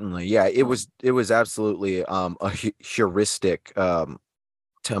 Most certainly, yeah. It was absolutely a heuristic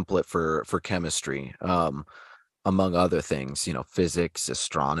template for chemistry, among other things, physics,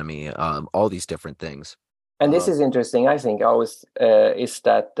 astronomy, all these different things. And this is interesting, I think, always, is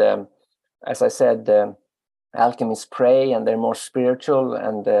that, as I said, alchemists pray and they're more spiritual,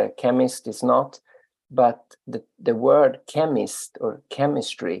 and the chemist is not. But the word chemist or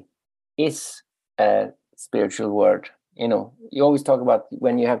chemistry is a spiritual word. You always talk about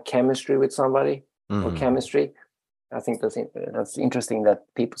when you have chemistry with somebody, or chemistry. I think that's interesting that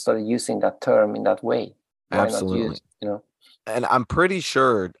people started using that term in that way. Why Absolutely. Not use, And I'm pretty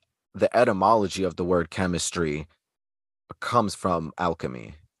sure the etymology of the word chemistry comes from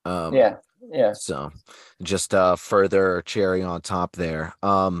alchemy. Yeah. So just further cherry on top there.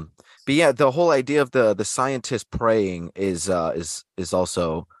 But yeah, the whole idea of the scientist praying is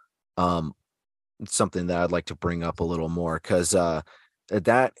also something that I'd like to bring up a little more, because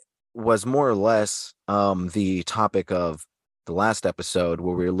that was more or less the topic of the last episode,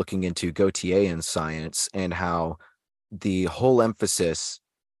 where we were looking into Gautiean science and how the whole emphasis,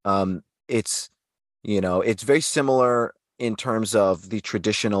 it's very similar in terms of the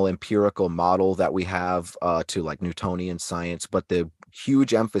traditional empirical model that we have to like Newtonian science, but the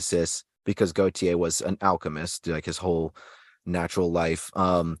huge emphasis, because Gautier was an alchemist, like his whole natural life,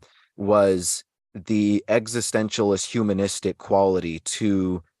 was the existentialist humanistic quality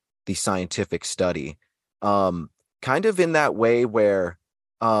to the scientific study, kind of in that way where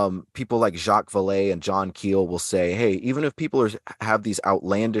people like Jacques Vallée and John Keel will say, hey, even if people have these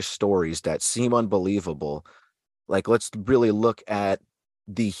outlandish stories that seem unbelievable, like, let's really look at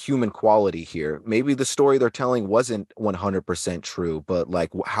the human quality here. Maybe the story they're telling wasn't 100% true, but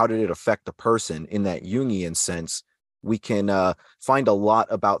like, how did it affect the person in that Jungian sense? We can find a lot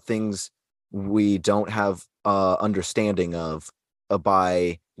about things we don't have understanding of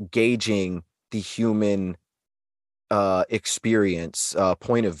by gauging the human experience,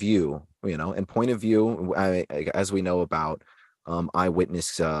 point of view, and point of view, as we know about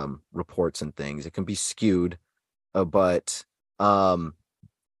eyewitness reports and things, it can be skewed, but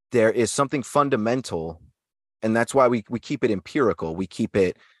there is something fundamental, and that's why we keep it empirical. We keep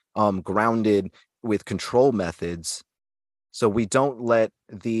it grounded with control methods, so we don't let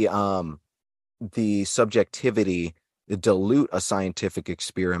the subjectivity dilute a scientific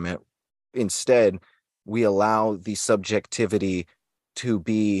experiment. Instead, we allow the subjectivity to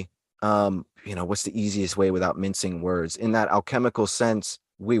be, what's the easiest way without mincing words? In that alchemical sense,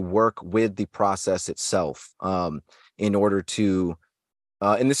 we work with the process itself in order to,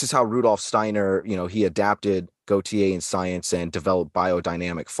 and this is how Rudolf Steiner, he adapted Gautier in science and developed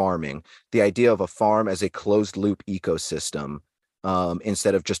biodynamic farming. The idea of a farm as a closed loop ecosystem,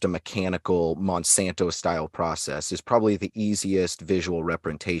 instead of just a mechanical Monsanto style process, is probably the easiest visual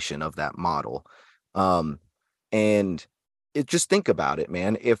representation of that model. And just think about it,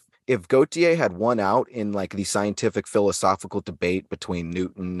 man. If Gautier had won out in like the scientific philosophical debate between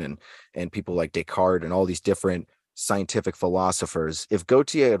Newton and people like Descartes and all these different scientific philosophers, if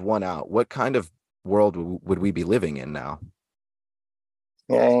Gautier had won out, what kind of world would we be living in now?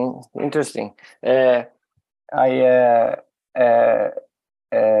 Yeah, interesting. I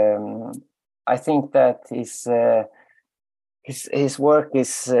think that his work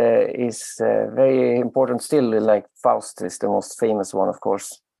is very important still. Like Faust is the most famous one, of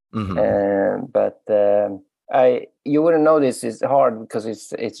course. Mm-hmm. But you wouldn't know this. It's hard because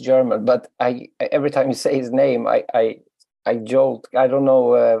it's German. But every time you say his name, I jolt. I don't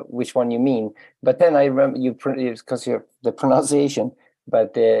know which one you mean. But then I remember because you're the pronunciation.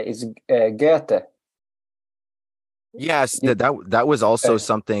 But it's Goethe. Yes, that was also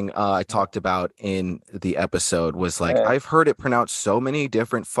something I talked about in the episode, was like, I've heard it pronounced so many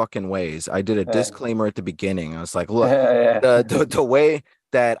different fucking ways. I did a disclaimer at the beginning. I was like, look, the way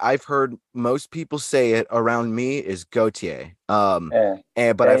that I've heard most people say it around me is Gautier. But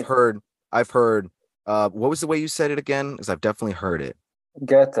I've heard what was the way you said it again? Because I've definitely heard it.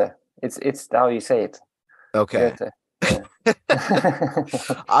 Goethe. It's how you say it. Okay. Goethe. Yeah.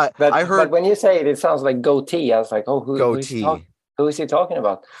 I heard, but when you say it, it sounds like goatee. I was like, oh, who is he talking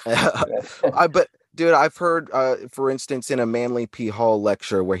about? But dude, I've heard, for instance, in a Manly P. Hall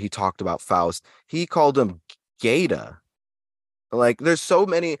lecture where he talked about Faust, he called him Gata. Like, there's so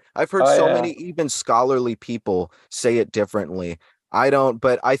many. I've heard many even scholarly people say it differently. I don't,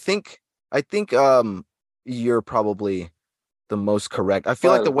 but I think you're probably the most correct. I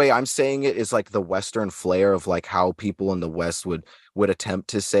feel like the way I'm saying it is like the Western flair of like how people in the West would attempt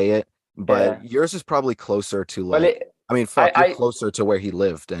to say it, but yours is probably closer to like, you're closer to where he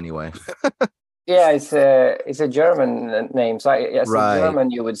lived anyway. Yeah, it's a German name. So as a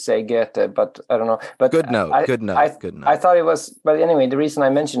German, you would say Goethe, but I don't know. But good note. I thought it was, but anyway, the reason I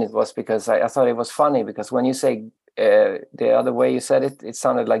mentioned it was because I thought it was funny, because when you say the other way you said it, it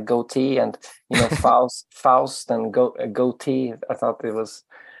sounded like goatee, and Faust and goatee. I thought it was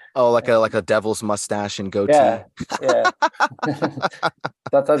like a devil's mustache and goatee. Yeah.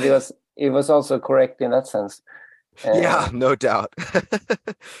 I thought it was also correct in that sense. Yeah, no doubt.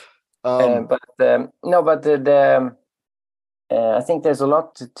 But I think there's a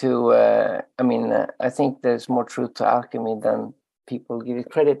lot to. I think there's more truth to alchemy than people give it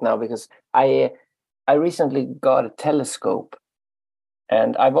credit now, because I recently got a telescope,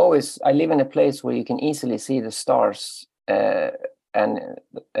 and I live in a place where you can easily see the stars, and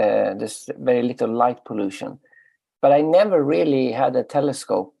there's very little light pollution. But I never really had a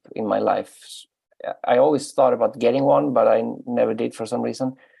telescope in my life. I always thought about getting one, but I never did for some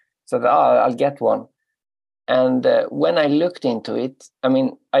reason. So I'll get one. And when I looked into it,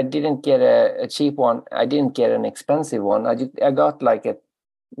 I didn't get a cheap one. I didn't get an expensive one. I got like a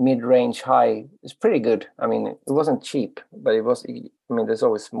mid-range high. It's pretty good. It wasn't cheap, but it was. There's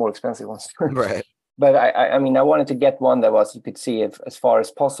always more expensive ones. Right. But I wanted to get one that was, you could see it as far as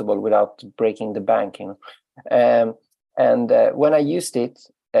possible without breaking the bank, And when I used it,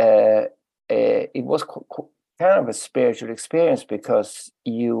 it was kind of a spiritual experience, because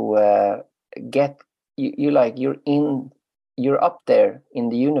you're up there in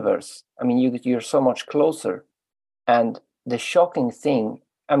the universe. You're so much closer. And the shocking thing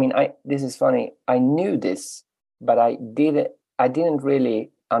I mean, this is funny. I knew this, but I didn't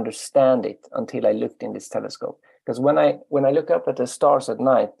really understand it until I looked in this telescope. Because when I look up at the stars at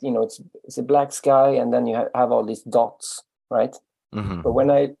night, it's a black sky, and then you have all these dots, right? Mm-hmm. But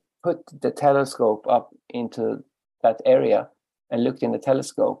when I put the telescope up into that area and looked in the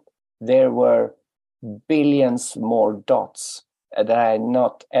telescope, there were billions more dots that I had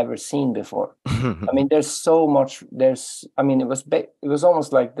not ever seen before. I mean, there's so much. It was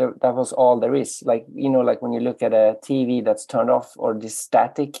almost like that was all there is. Like, like when you look at a TV that's turned off, or this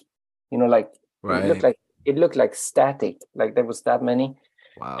static, like Right. it looked like static, like there was that many.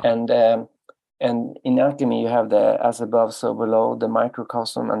 Wow. And in alchemy, you have the as above, so below, the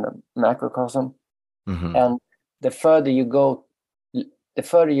microcosm and the macrocosm. Mm-hmm. And the further you go, the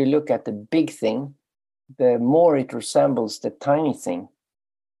further you look at the big thing, the more it resembles the tiny thing.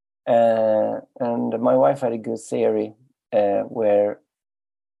 And my wife had a good theory where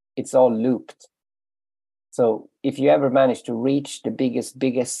it's all looped. So if you ever manage to reach the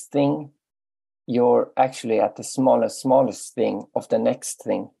biggest thing, you're actually at the smallest thing of the next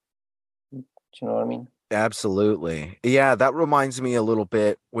thing. Do you know what I mean? Absolutely. Yeah, that reminds me a little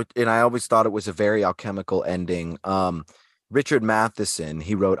bit, and I always thought it was a very alchemical ending. Richard Matheson,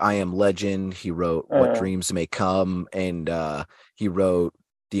 he wrote I Am Legend, he wrote What Dreams May Come, and he wrote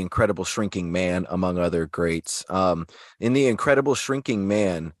The Incredible Shrinking Man, among other greats. In The Incredible Shrinking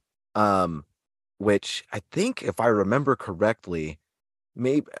Man, which I think, if I remember correctly,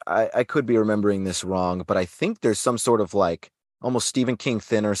 maybe I could be remembering this wrong, but I think there's some sort of like almost Stephen King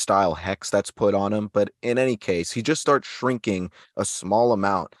thinner style hex that's put on him. But in any case, he just starts shrinking a small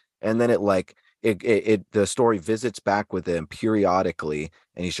amount, and then the story visits back with him periodically,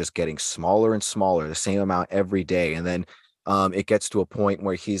 and he's just getting smaller and smaller, the same amount every day. And then it gets to a point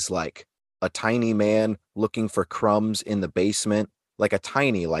where he's like a tiny man looking for crumbs in the basement, like a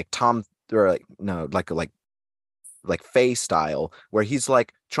tiny, like Tom, or like, no, like Faye style, where he's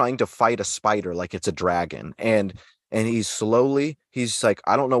like trying to fight a spider like it's a dragon. And he's like,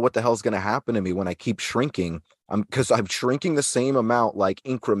 I don't know what the hell's gonna happen to me when I keep shrinking. Because I'm shrinking the same amount, like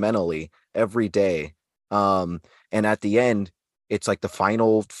incrementally every day. And at the end, it's like the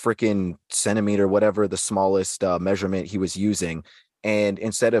final freaking centimeter, whatever the smallest measurement he was using. And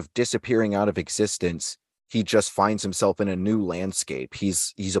instead of disappearing out of existence, he just finds himself in a new landscape.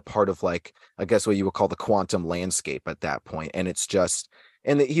 He's a part of, like, I guess what you would call the quantum landscape at that point. And it's just,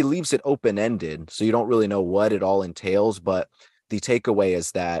 and he leaves it open-ended, so you don't really know what it all entails. But the takeaway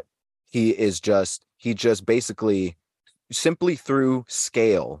is that he just basically, simply through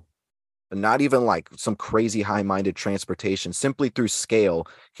scale, not even like some crazy high-minded transportation, simply through scale,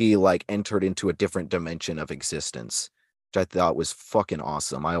 he like entered into a different dimension of existence, which I thought was fucking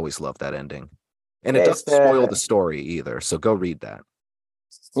awesome. I always loved that ending. And it Yeah, it's doesn't spoil the story either, so go read that.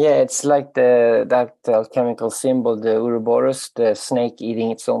 Yeah, it's like that alchemical symbol, the Ouroboros, the snake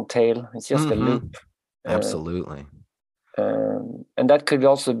eating its own tail. It's just a loop. Absolutely. And that could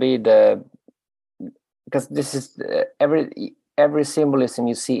also be because this is every symbolism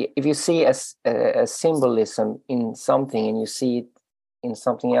you see. If you see a symbolism in something and you see it in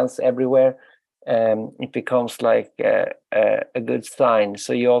something else everywhere, it becomes like a good sign.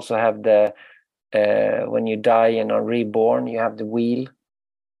 So you also have when you die and are reborn, you have the wheel.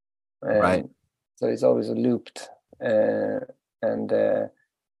 Right. So it's always looped. And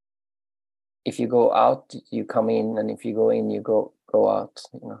if you go out, you come in, and if you go in, you go out.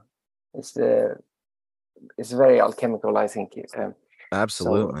 It's very alchemical, I think.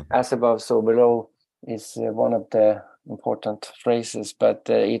 Absolutely. So, as above, so below is one of the important phrases, but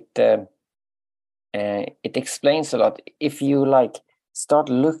it explains a lot. If you start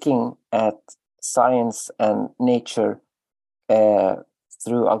looking at science and nature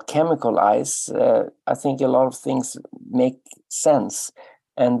through alchemical eyes, I think a lot of things make sense.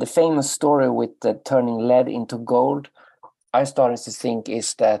 And the famous story with turning lead into gold, I started to think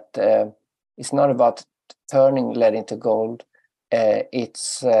is that it's not about turning lead into gold.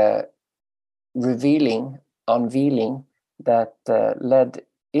 It's unveiling that lead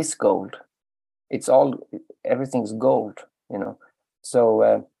is gold. Everything's gold,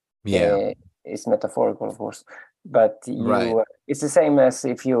 So it's metaphorical, of course. But it's the same as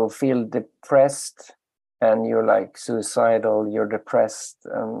if you feel depressed and you're like suicidal, you're depressed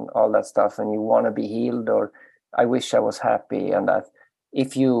and all that stuff, and you want to be healed, or I wish I was happy, and that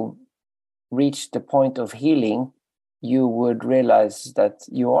if you reach the point of healing, you would realize that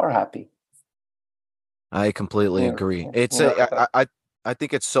you are happy. I completely agree. I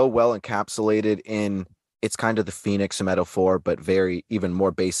think it's so well encapsulated in, it's kind of the Phoenix metaphor, but even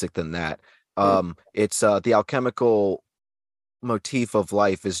more basic than that. It's the alchemical motif of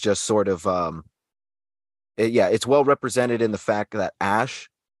life is just sort of it's well represented in the fact that ash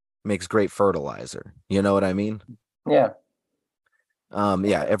makes great fertilizer. You know what I mean? Yeah.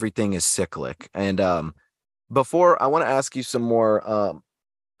 Everything is cyclic. And before I want to ask you some more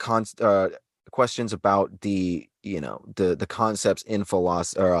questions about the the concepts in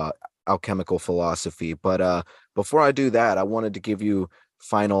philosophy or alchemical philosophy. But before I do that, I wanted to give you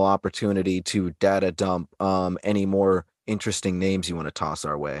final opportunity to data dump any more interesting names you want to toss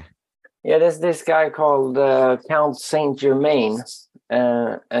our way. Yeah, there's this guy called Count Saint Germain,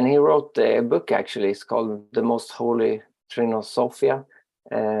 and he wrote a book. Actually, it's called The Most Holy Trinosophia.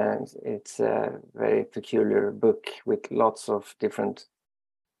 It's a very peculiar book with lots of different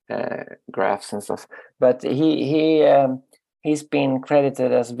graphs and stuff. But he's been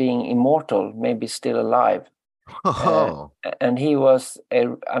credited as being immortal, maybe still alive. Oh, And he was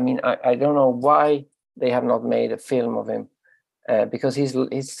I don't know why they have not made a film of him, because his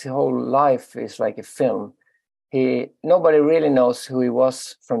whole life is like a film. Nobody really knows who he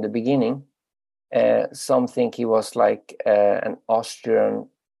was from the beginning. Some think he was like an Austrian,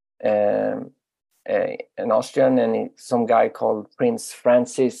 and some guy called Prince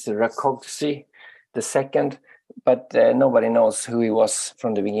Francis Rakoczy II, but nobody knows who he was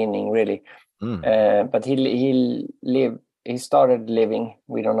from the beginning, really. But he started living,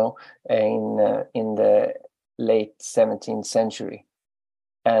 we don't know, in the late 17th century,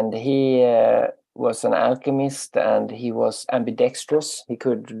 and he was an alchemist, and he was ambidextrous. He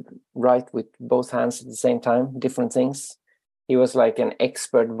could write with both hands at the same time, different things. He was like an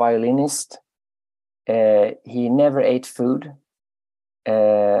expert violinist. He never ate food.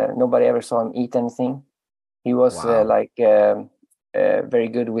 Nobody ever saw him eat anything. He was wow. Very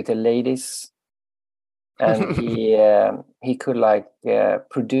good with the ladies, and he could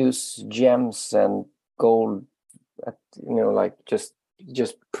produce gems and gold, like just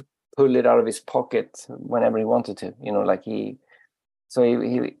pull it out of his pocket whenever he wanted to.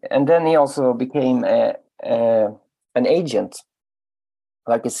 And then he also became an agent,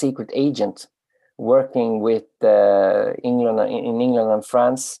 like a secret agent, working with England and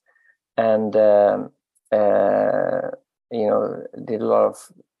France, and did a lot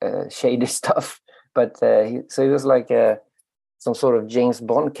of shady stuff. But he was like some sort of James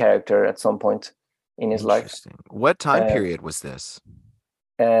Bond character at some point in his life. Interesting. What time period was this?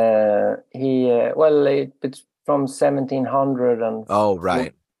 It's from 1700 and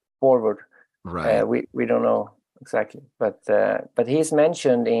right, forward. right. We don't know exactly, but he's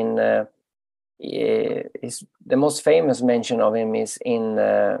mentioned in the most famous mention of him is in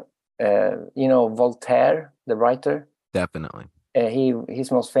Voltaire, the writer. Definitely.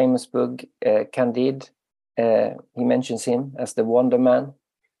 His most famous book, Candide, he mentions him as the Wonder Man.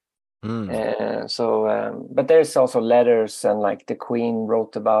 But there's also letters, and like the Queen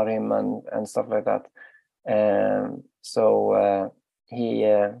wrote about him and stuff like that.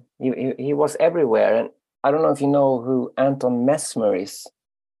 He was everywhere. And I don't know if you know who Anton Mesmer is.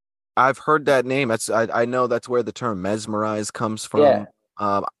 I've heard that name. I know that's where the term mesmerize comes from. Yeah.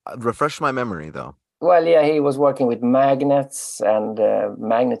 Refresh my memory though. Well, yeah, he was working with magnets and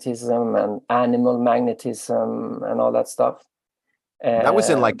magnetism and animal magnetism and all that stuff. That was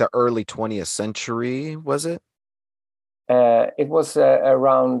in like the early 20th century, was it? It was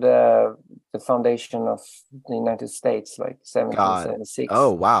around the foundation of the United States, like 1776.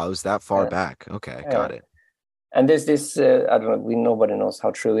 Oh, wow. It was that far back. Okay, got it. And there's this, I don't know, nobody knows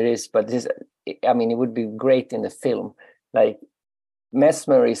how true it is, but it would be great in the film. Like,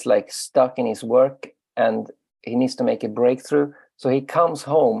 Mesmer is like stuck in his work and he needs to make a breakthrough. So he comes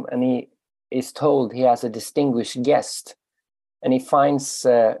home and he is told he has a distinguished guest, and he finds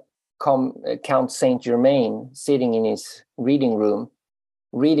Count Saint Germain sitting in his reading room,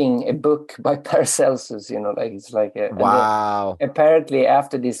 reading a book by Paracelsus. It's like wow. Apparently,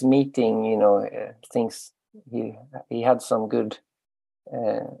 after this meeting, things he had some good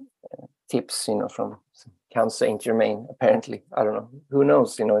tips, from Count Saint Germain. Apparently, I don't know. Who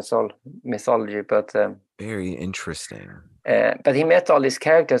knows? It's all mythology, but very interesting. But he met all these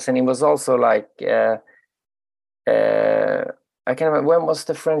characters, and he was also like. I can't remember, when was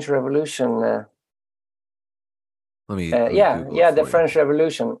the French Revolution? Let me the French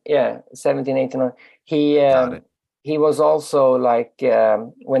Revolution. 1789. He was also like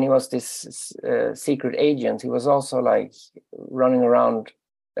when he was this secret agent. He was also like running around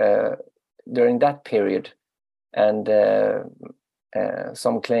during that period, and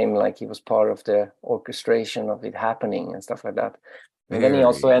some claim like he was part of the orchestration of it happening and stuff like that. And then he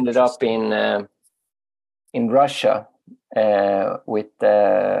also ended up in Russia. With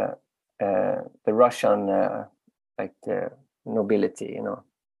the Russian nobility,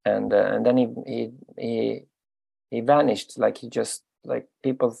 and then he vanished. Like he just, like,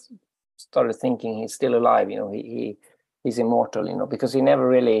 people started thinking he's still alive. He's immortal. Because they never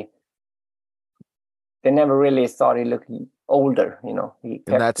really thought he looked older. He kept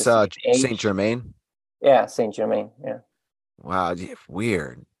And that's the same age. Saint Germain. Yeah, Saint Germain. Yeah. Wow,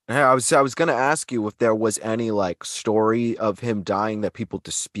 weird. Yeah, I was gonna ask you if there was any like story of him dying that people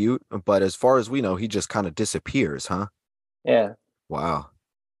dispute, but as far as we know, he just kind of disappears, huh? Yeah. Wow,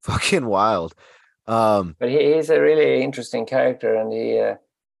 fucking wild. But he's a really interesting character, and he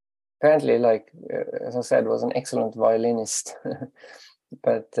apparently, like, as I said, was an excellent violinist.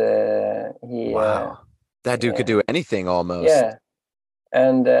 But he wow, that dude could yeah, do anything almost. yeah.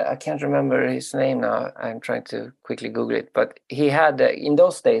 And I can't remember his name now. I'm trying to quickly Google it. But he had in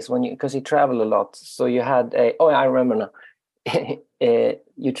those days, because he traveled a lot, so you had I remember now.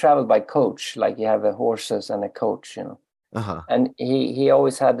 You traveled by coach, like you have horses and a coach, Uh-huh. And he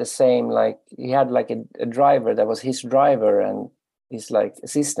always had the same, like he had like a driver that was his driver and his like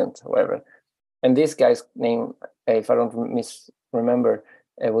assistant, whatever. And this guy's name, if I don't misremember,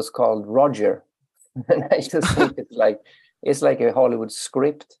 it was called Roger. And I just think it's like a Hollywood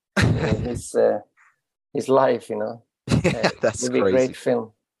script in his life, Yeah, that's It'd be a crazy. great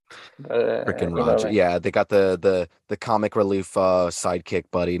film. But Freaking Roger. Yeah, they got the comic relief sidekick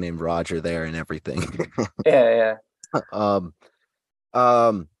buddy named Roger there and everything. yeah. I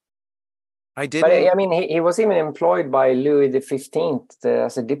But didn't. I mean, he was even employed by Louis XV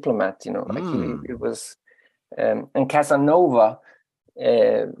as a diplomat. Like he was, and Casanova.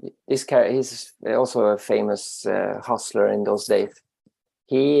 This guy, he's also a famous hustler in those days.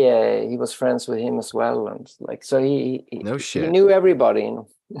 He was friends with him as well, and like so he No shit. he knew everybody.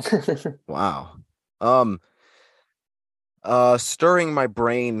 Wow. Stirring my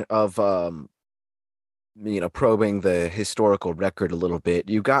brain of probing the historical record a little bit.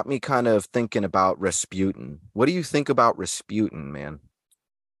 You got me kind of thinking about Rasputin. What do you think about Rasputin, man?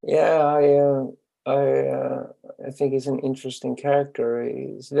 Yeah, I think he's an interesting character.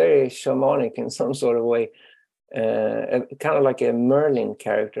 He's very shamanic in some sort of way, kind of like a Merlin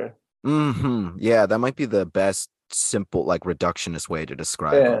character. Yeah, that might be the best simple, like, reductionist way to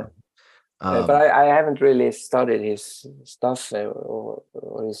describe him. But I haven't really studied his stuff or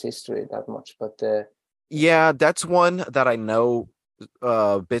his history that much. But yeah, that's one that I know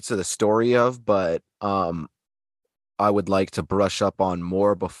bits of the story of, but I would like to brush up on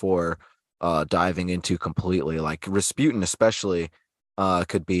more before diving into completely. Like Rasputin especially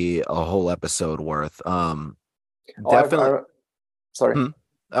could be a whole episode worth. Definitely. Sorry.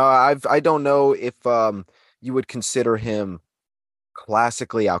 I don't know if you would consider him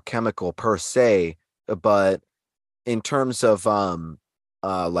classically alchemical per se, but in terms of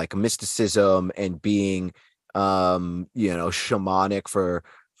like mysticism and being shamanic for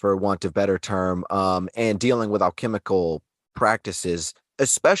want of better term, and dealing with alchemical practices,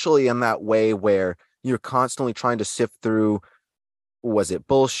 especially in that way where you're constantly trying to sift through, was it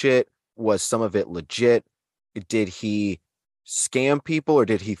bullshit? Was some of it legit? Did he scam people or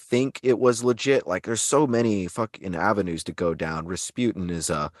did he think it was legit? Like, there's so many fucking avenues to go down. Rasputin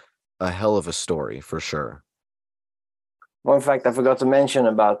is a hell of a story for sure. One fact I forgot to mention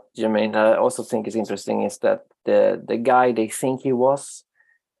about Jermaine, I also think is interesting, is that the guy they think he was,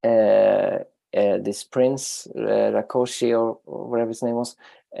 this prince Rakosi or whatever his name was,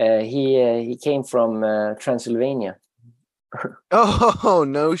 he came from Transylvania. Oh,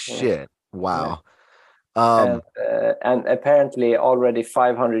 no shit. Wow. And apparently already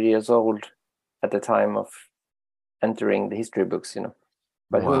 500 years old at the time of entering the history books,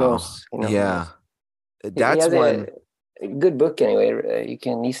 but wow. Who knows? Yeah, that's one. A good book anyway. You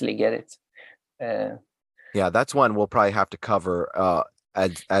can easily get it. Yeah, that's one we'll probably have to cover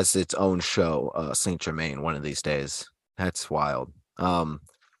as its own show, Saint Germain, one of these days. That's wild.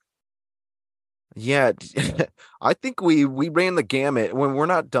 Yeah, I think we ran the gamut. When we're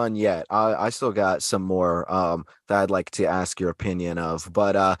not done yet, I still got some more that I'd like to ask your opinion of.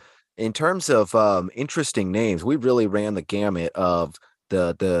 But in terms of interesting names, we really ran the gamut of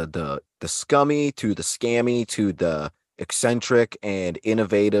the scummy to the scammy to the eccentric and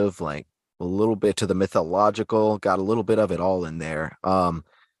innovative, like a little bit to the mythological. Got a little bit of it all in there. And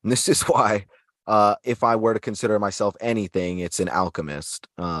this is why, if I were to consider myself anything, it's an alchemist.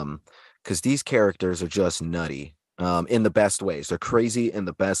 Because these characters are just nutty in the best ways. They're crazy in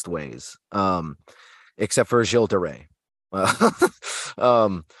the best ways, except for Gilles de Rais.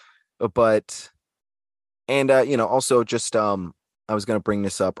 But, and, also just, I was going to bring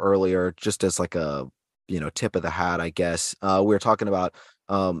this up earlier, just as like a, tip of the hat, I guess. We were talking about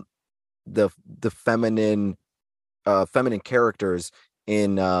the feminine feminine characters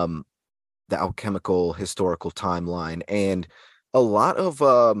in the alchemical historical timeline. And a lot of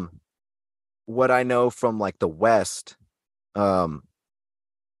what I know from like the West, um,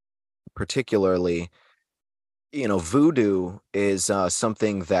 particularly, voodoo is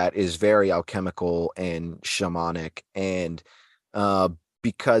something that is very alchemical and shamanic. And uh,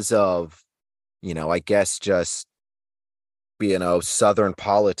 because of, I guess just, Southern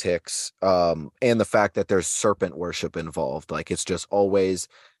politics, and the fact that there's serpent worship involved, like it's just always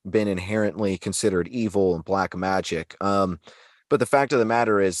been inherently considered evil and black magic. But the fact of the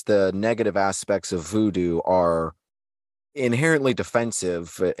matter is the negative aspects of voodoo are inherently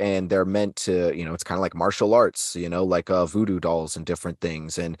defensive, and they're meant to, it's kind of like martial arts, like voodoo dolls and different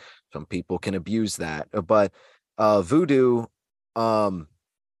things, and some people can abuse that. But voodoo, um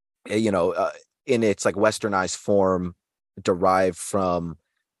in its like westernized form, derived from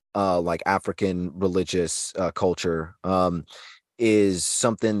like African religious culture, is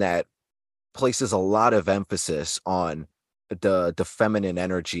something that places a lot of emphasis on the feminine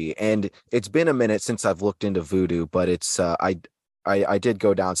energy. And it's been a minute since I've looked into voodoo, but it's I did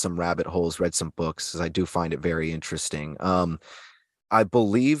go down some rabbit holes, read some books, 'cause I do find it very interesting. I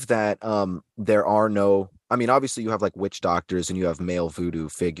believe that there are no, I mean, obviously you have like witch doctors and you have male voodoo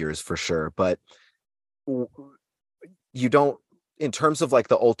figures for sure, but w- you don't, in terms of like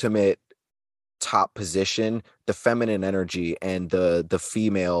the ultimate top position, the feminine energy and the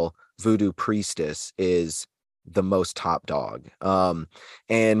female voodoo priestess is the most top dog.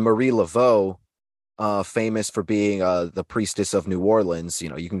 And Marie Laveau, famous for being the priestess of New Orleans.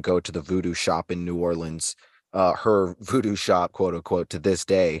 You can go to the voodoo shop in New Orleans, her voodoo shop, quote unquote, to this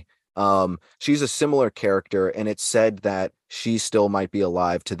day. She's a similar character, and it's said that she still might be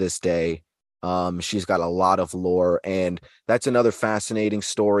alive to this day. She's got a lot of lore, and that's another fascinating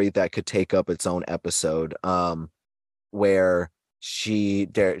story that could take up its own episode. Where she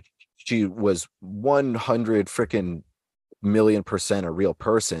was 100 freaking million% a real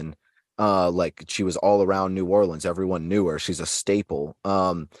person. Like she was all around New Orleans. Everyone knew her. She's a staple.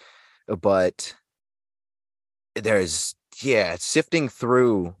 But there's, yeah, sifting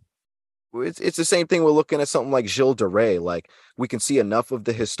through. It's the same thing. We're looking at something like Gilles de Rais. Like we can see enough of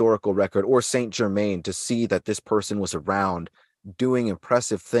the historical record, or Saint Germain, to see that this person was around doing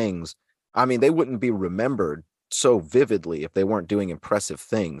impressive things. I mean, they wouldn't be remembered so vividly if they weren't doing impressive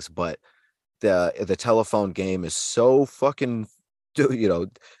things. But the telephone game is so fucking, there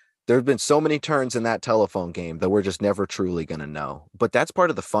have been so many turns in that telephone game that we're just never truly gonna know. But that's part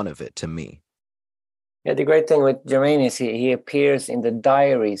of the fun of it to me. Yeah, the great thing with Germain is he appears in the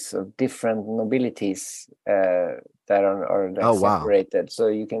diaries of different nobilities that are like Oh wow. separated. So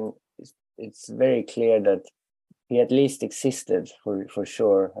you can, it's very clear that he at least existed for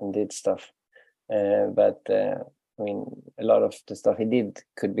sure and did stuff. But I mean, a lot of the stuff he did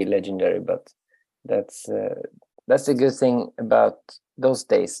could be legendary. But that's a good thing about those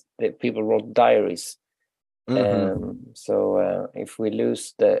days, that people wrote diaries. So if we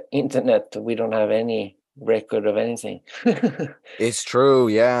lose the internet, we don't have any record of anything. It's true.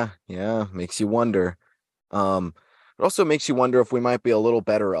 Yeah. Makes you wonder. It also makes you wonder if we might be a little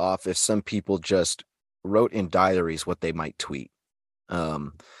better off if some people just wrote in diaries what they might tweet.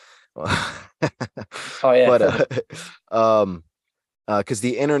 Um, Oh yeah. but because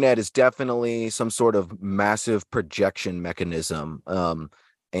the internet is definitely some sort of massive projection mechanism.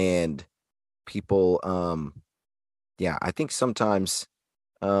 And people, yeah, I think sometimes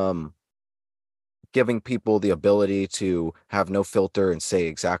giving people the ability to have no filter and say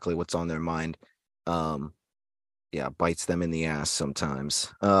exactly what's on their mind, yeah, bites them in the ass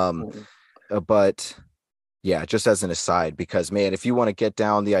sometimes. But yeah, just as an aside, because man, if you want to get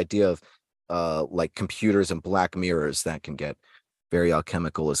down the idea of like computers and black mirrors, that can get very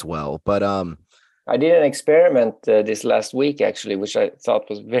alchemical as well. But I did an experiment this last week, actually, which I thought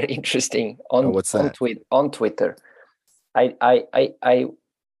was very interesting on what's that? on Twitter.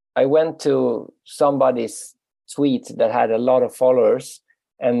 I went to somebody's tweet that had a lot of followers,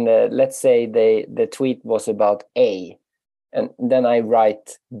 and let's say the tweet was about A, and then I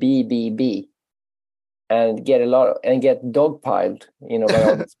write BBB, and get dogpiled, by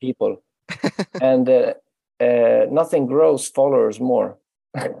all these people, and nothing grows followers more.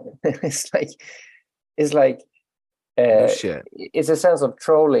 It's like No shit. it's a sense of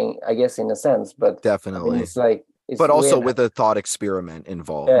trolling, I guess, in a sense, but Definitely. I mean, it's like, but also weird. with a thought experiment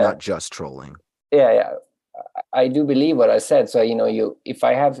involved, not just trolling. Yeah. I do believe what I said. So, if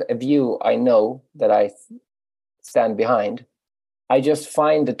I have a view, I know that I stand behind. I just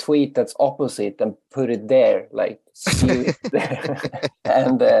find the tweet that's opposite and put it there, like spew it there.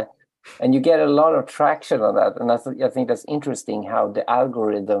 And And you get a lot of traction on that. And I think that's interesting how the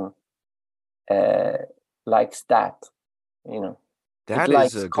algorithm likes that, you know. That it is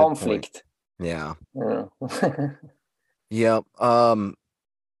likes a good point. conflict. Yeah. You know. Yep.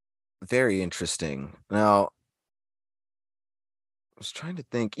 Very interesting. Now, I was trying to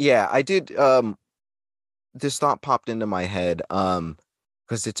think. Yeah, I did. This thought popped into my head.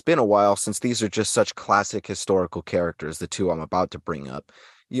 Because it's been a while since these are just such classic historical characters, the two I'm about to bring up.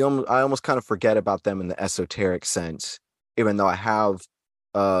 I almost kind of forget about them in the esoteric sense, even though I have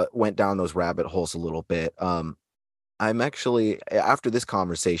went down those rabbit holes a little bit. I'm actually after this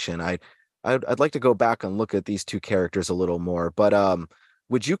conversation, I'd like to go back and look at these two characters a little more. But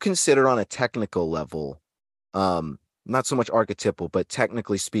would you consider on a technical level, not so much archetypal, but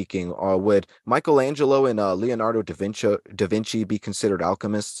technically speaking, would Michelangelo and Leonardo da Vinci be considered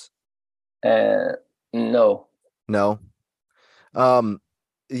alchemists? No. No.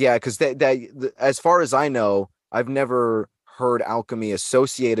 Yeah, because as far as I know, I've never heard alchemy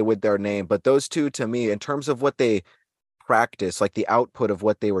associated with their name, but those two, to me, in terms of what they practice, like the output of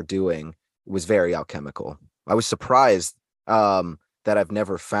what they were doing, was very alchemical. I was surprised that I've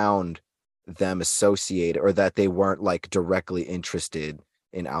never found them associated, or that they weren't like directly interested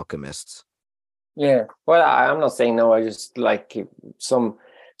in alchemists. Yeah. Well, I'm not saying no. I just like if some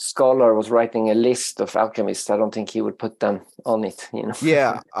scholar was writing a list of alchemists, I don't think he would put them on it, you know.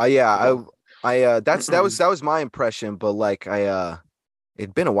 Yeah, that was my impression, but like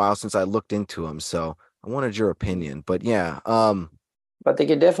it'd been a while since I looked into them, so I wanted your opinion. But yeah, But they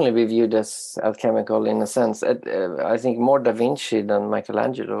could definitely be viewed as alchemical in a sense. I think more Da Vinci than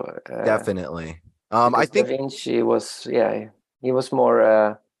Michelangelo. definitely. I Because Da think Vinci was, yeah, he was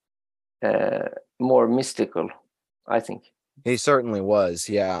more mystical, I think. he certainly was.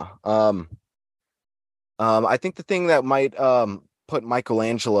 Yeah. I think the thing that might put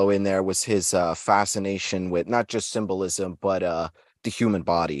Michelangelo in there was his fascination with not just symbolism, but the human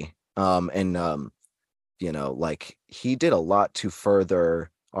body. Like he did a lot to further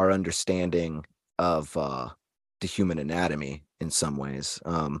our understanding of the human anatomy in some ways.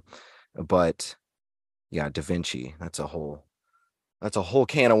 But yeah, Da Vinci, that's a whole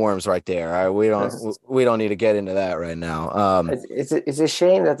can of worms right there. We don't need to get into that right now. It's a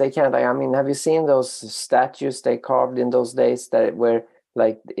shame that they can't. I mean, have you seen those statues they carved in those days where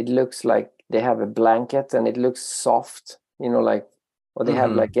like it looks like they have a blanket and it looks soft, you know, like, or they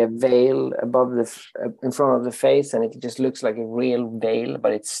have like a veil above in front of the face and it just looks like a real veil,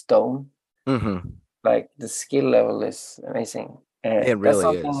 but it's stone. Like the skill level is amazing. It That's really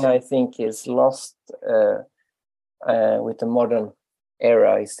something is. I think is lost with the modern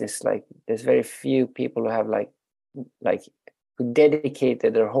era. Is this like there's very few people who have like who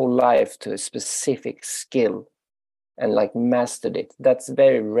dedicated their whole life to a specific skill and like mastered it. That's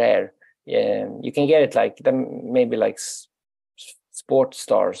very rare. Yeah, you can get it like maybe like sports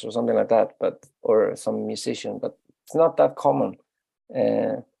stars or something like that, but or some musician, but it's not that common.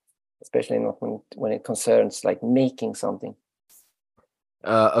 Especially not when it concerns like making something.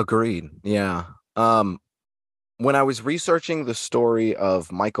 Agreed. Yeah. When I was researching the story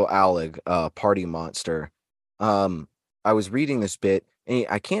of Michael Alec, Party Monster, I was reading this bit, and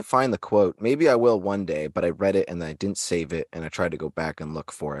I can't find the quote. Maybe I will one day, but I read it and I didn't save it, and I tried to go back and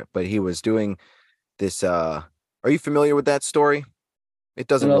look for it. But he was doing this. Are you familiar with that story? It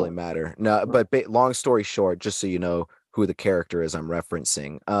doesn't No. really matter. No, but long story short, just so you know who the character is I'm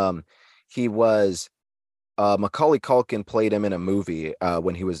referencing. He was Macaulay Culkin played him in a movie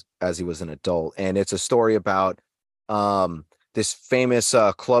when he was an adult, and it's a story about this famous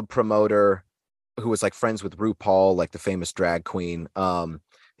club promoter who was like friends with RuPaul, like the famous drag queen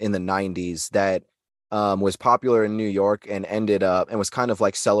in the 90s that was popular in New York and ended up and was kind of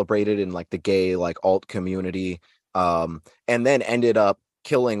like celebrated in like the gay like alt community, and then ended up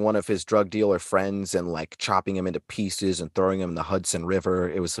killing one of his drug dealer friends and like chopping him into pieces and throwing him in the Hudson River.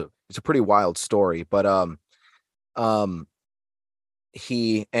 It's a pretty wild story, but um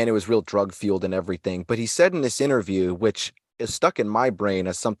it was real drug fueled and everything, but he said in this interview, which is stuck in my brain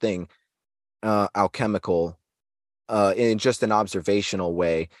as something alchemical in just an observational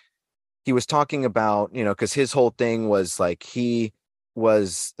way. He was talking about, because his whole thing was like he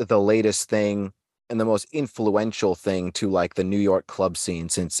was the latest thing and the most influential thing to like the New York club scene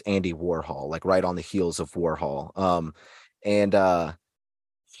since Andy Warhol, like right on the heels of Warhol. And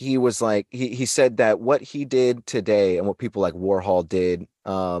he was like he said that what he did today and what people like Warhol did,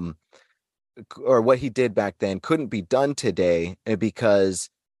 or what he did back then, couldn't be done today because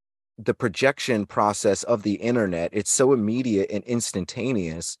the projection process of the internet, it's so immediate and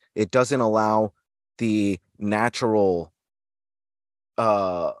instantaneous. It doesn't allow the natural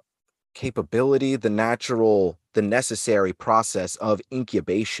capability, the necessary process of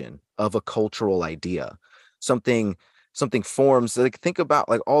incubation of a cultural idea. Something forms, like, think about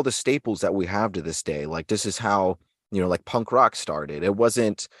like all the staples that we have to this day. Like, this is how, like punk rock started. It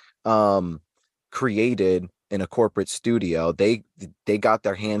wasn't created in a corporate studio. They got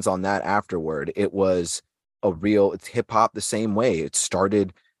their hands on that afterward. It was it's hip hop the same way. It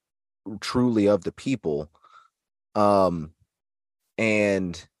started truly of the people. And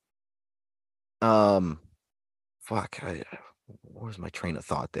fuck, what was my train of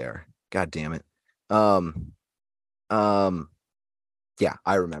thought there? God damn it. Um, um, yeah,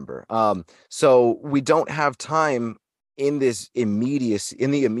 I remember. So we don't have time in the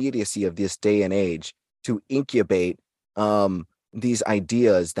immediacy of this day and age to incubate these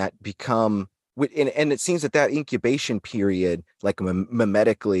ideas that become, and it seems that incubation period, like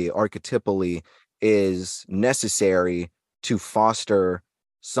mimetically, archetypally, is necessary to foster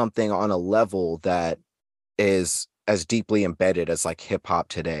something on a level that is as deeply embedded as like hip hop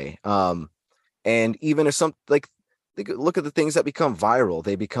today. And even if look at the things that become viral,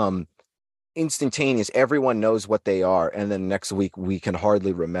 they become instantaneous. Everyone knows what they are, and then next week we can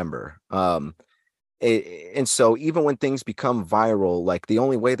hardly remember. And so even when things become viral, like, the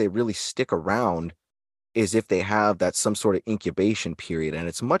only way they really stick around is if they have that some sort of incubation period, and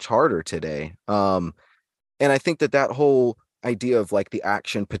it's much harder today. And I think that whole idea of like the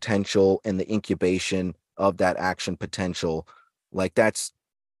action potential and the incubation of that action potential, like, that's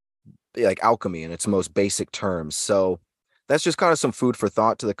like alchemy in its most basic terms. So that's just kind of some food for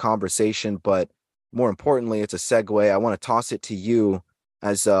thought to the conversation. But more importantly, it's a segue. I want to toss it to you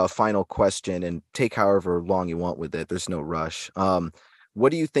as a final question, and take however long you want with it. There's no rush.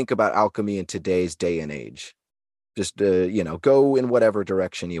 What do you think about alchemy in today's day and age? Just go in whatever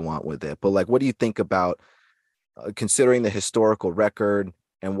direction you want with it. But like, what do you think about considering the historical record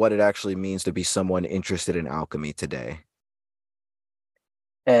and what it actually means to be someone interested in alchemy today?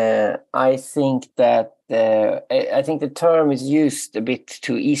 I think that I think the term is used a bit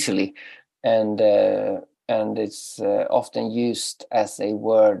too easily, and it's often used as a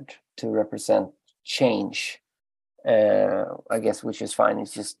word to represent change. I guess, which is fine.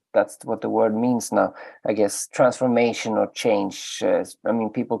 It's just that's what the word means now. I guess transformation or change. I mean,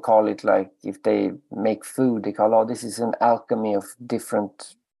 people call it, like, if they make food, they call, oh, this is an alchemy of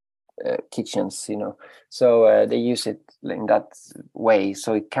different kitchens, so they use it in that way,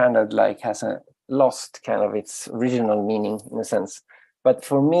 so it kind of like has a lost kind of its original meaning in a sense. But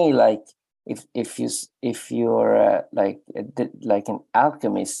for me, like, if you're like an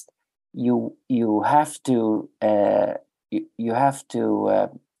alchemist, you have to you have to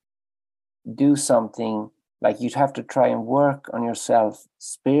do something, like, you'd have to try and work on yourself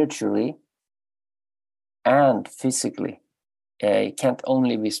spiritually and physically. It can't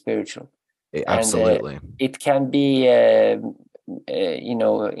only be spiritual. Absolutely. And it can be in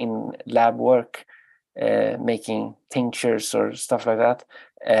lab work, making tinctures or stuff like that,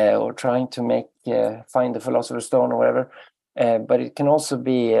 or trying to find the philosopher's stone or whatever. But it can also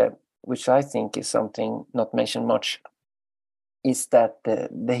be, which I think is something not mentioned much, is that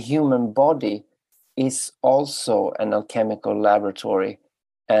the human body is also an alchemical laboratory.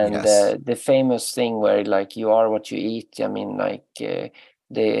 And Yes. the famous thing where, like, you are what you eat. I mean, like,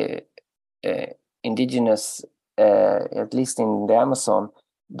 the indigenous, at least in the Amazon,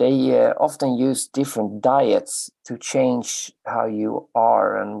 they often use different diets to change how you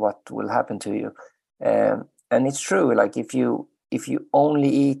are and what will happen to you. And it's true, like, if you only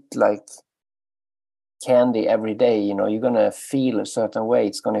eat like candy every day, you're going to feel a certain way.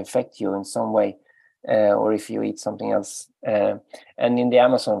 It's going to affect you in some way. Or if you eat something else. And in the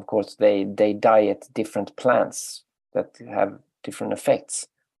Amazon, of course, they diet different plants that have different effects.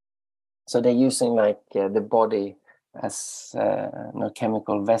 So they're using, like, the body as a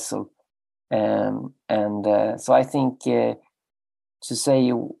chemical vessel. So I think to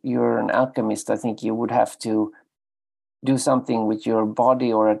say you're an alchemist, I think you would have to do something with your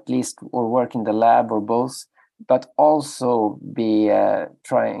body, or work in the lab, or both, but also be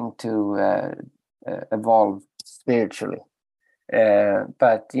trying to evolve spiritually.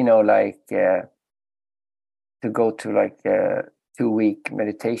 But to go to like a 2-week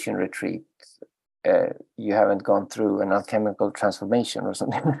meditation retreat, you haven't gone through an alchemical transformation or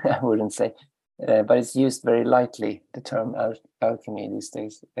something. I wouldn't say, but it's used very lightly, the term alchemy these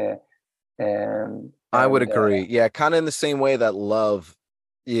days. I would agree. Yeah, kind of in the same way that love,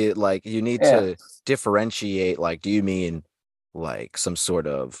 you need to differentiate. Like, do you mean like some sort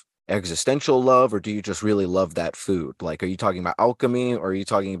of existential love, or do you just really love that food? Like, are you talking about alchemy, or are you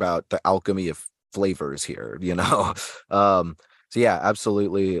talking about the alchemy of flavors here? So yeah,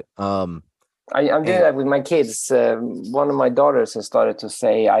 absolutely. I'm doing And that with my kids. One of my daughters has started to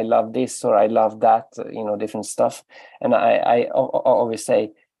say, "I love this" or "I love that," different stuff. And I always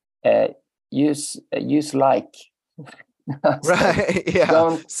say, use like. So right, yeah,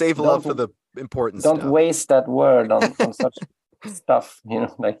 don't save love don't for the important don't stuff. waste that word on such stuff.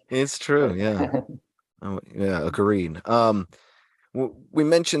 Like. It's true, yeah. Oh, yeah, agreed. We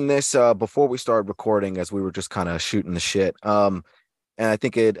mentioned this before we started recording as we were just kind of shooting the shit. And I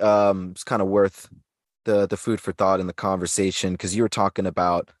think it's kind of worth the food for thought in the conversation because you were talking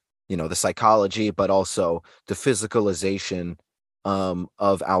about, the psychology, but also the physicalization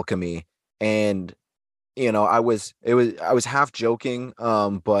of alchemy. And I was half joking,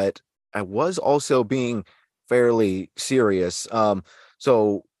 but I was also being fairly serious.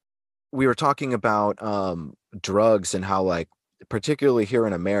 So we were talking about drugs and how, like, particularly here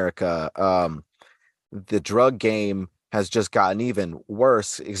in America, the drug game has just gotten even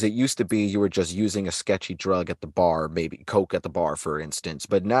worse because it used to be you were just using a sketchy drug at the bar, maybe coke at the bar, for instance.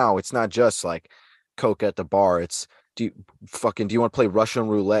 But now it's not just like coke at the bar. It's do you want to play Russian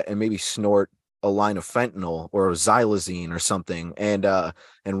roulette and maybe snort a line of fentanyl or xylazine or something and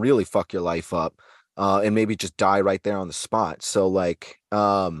really fuck your life up and maybe just die right there on the spot. So like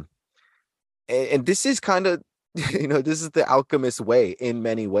and this is kind of this is the alchemist way in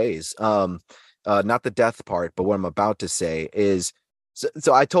many ways. Not the death part, but what I'm about to say is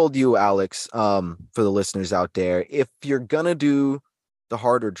so I told you, Alex, for the listeners out there, if you're gonna do the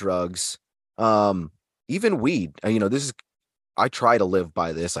harder drugs, even weed, this is I try to live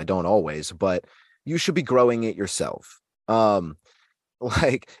by this. I don't always, but you should be growing it yourself.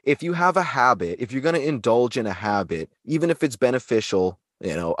 Like if you have a habit, if you're gonna indulge in a habit, even if it's beneficial,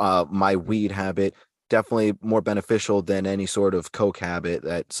 my weed habit definitely more beneficial than any sort of coke habit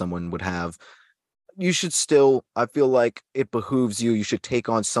that someone would have. You should still, I feel like it behooves you should take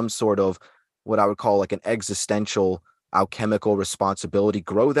on some sort of what I would call like an existential alchemical responsibility.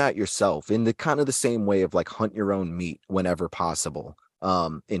 Grow that yourself in the kind of the same way of like hunt your own meat whenever possible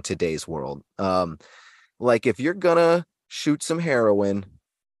in today's world. Like if you're gonna shoot some heroin,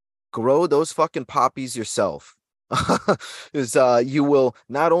 grow those fucking poppies yourself. Because you will,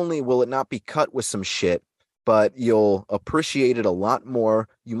 not only will it not be cut with some shit, but you'll appreciate it a lot more.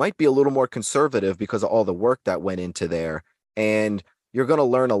 You might be a little more conservative because of all the work that went into there. And you're going to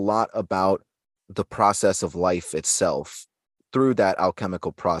learn a lot about the process of life itself through that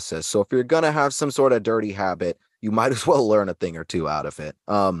alchemical process. So if you're going to have some sort of dirty habit, you might as well learn a thing or two out of it.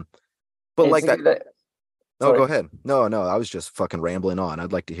 But It's like a that, good. oh, go Sorry. ahead. No, I was just fucking rambling on.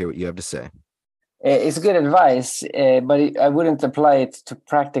 I'd like to hear what you have to say. It's good advice, but I wouldn't apply it to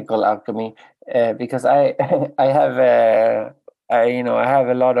practical alchemy because I I have I have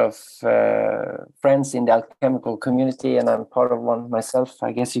a lot of friends in the alchemical community, and I'm part of one myself,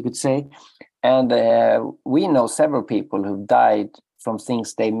 I guess you could say. And we know several people who died from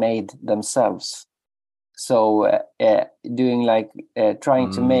things they made themselves. So doing like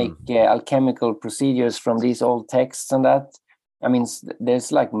trying to make alchemical procedures from these old texts and that. I mean,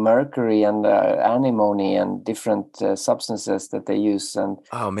 there's like mercury and antimony and different substances that they use. And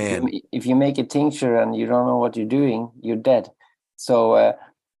Oh man. if you make a tincture and you don't know what you're doing, you're dead. So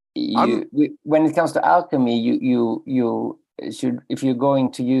when it comes to alchemy, you should, if you're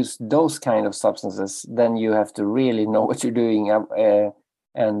going to use those kind of substances, then you have to really know what you're doing.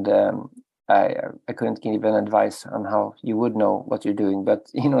 And I couldn't give an advice on how you would know what you're doing,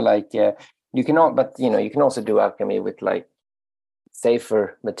 but you can but you can also do alchemy with like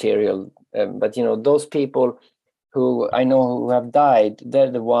safer material. But those people who I know who have died,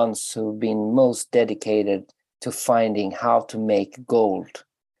 they're the ones who've been most dedicated to finding how to make gold.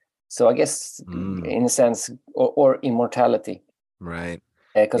 So I guess in a sense, or immortality. Right.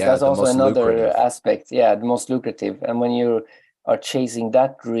 Because Yeah, that's the also most another lucrative. aspect. Yeah, the most lucrative. And when you are chasing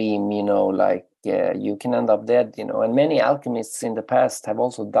that dream, you can end up dead. And many alchemists in the past have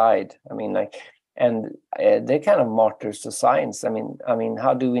also died. I mean, and they're kind of martyrs to science. I mean,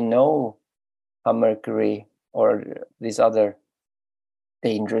 how do we know how mercury or these other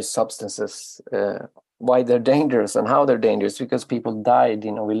dangerous substances, why they're dangerous and how they're dangerous? Because people died.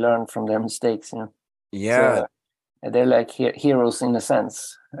 We learn from their mistakes. Yeah. So they're like heroes in a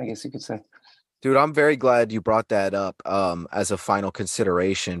sense, I guess you could say. Dude, I'm very glad you brought that up as a final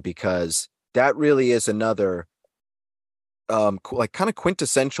consideration because that really is another like kind of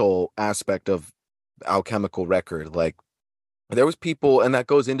quintessential aspect of alchemical record. Like there was people, and that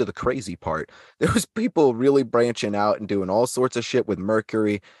goes into the crazy part. There was people really branching out and doing all sorts of shit with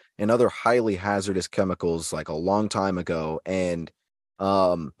mercury and other highly hazardous chemicals like a long time ago. And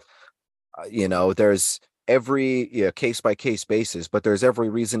um there's every case by case basis, but there's every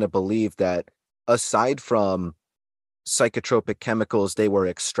reason to believe that aside from psychotropic chemicals they were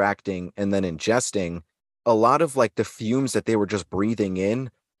extracting and then ingesting, a lot of like the fumes that they were just breathing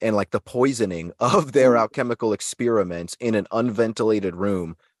in and like the poisoning of their alchemical experiments in an unventilated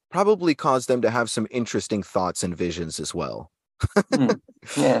room probably caused them to have some interesting thoughts and visions as well.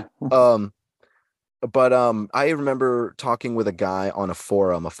 Yeah. But I remember talking with a guy on a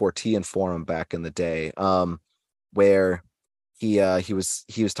forum, a 4TN forum back in the day, where he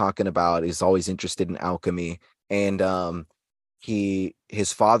was talking about he's always interested in alchemy, and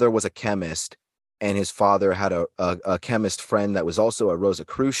his father was a chemist, and his father had a chemist friend that was also a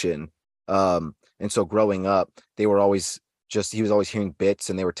Rosicrucian. And so growing up, he was always hearing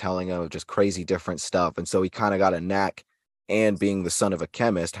bits, and they were telling him of just crazy different stuff, and so he kind of got a knack. And being the son of a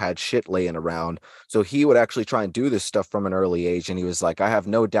chemist, had shit laying around. So he would actually try and do this stuff from an early age. And he was like, I have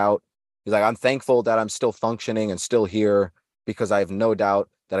no doubt. He's like, I'm thankful that I'm still functioning and still here, because I have no doubt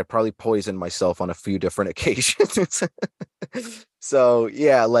that I probably poisoned myself on a few different occasions. So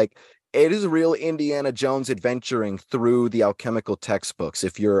yeah, like it is real Indiana Jones adventuring through the alchemical textbooks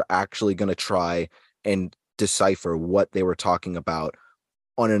if you're actually going to try and decipher what they were talking about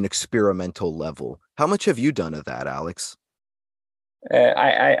on an experimental level. How much have you done of that, Alex?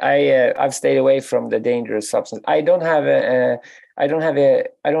 I've stayed away from the dangerous substance. I often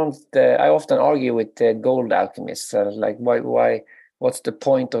argue with the gold alchemists. Like, why? What's the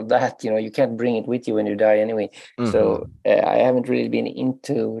point of that? You can't bring it with you when you die anyway. Mm-hmm. So I haven't really been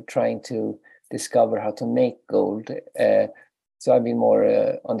into trying to discover how to make gold. So I've been more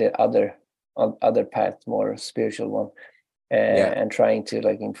on the other path, more spiritual one, and trying to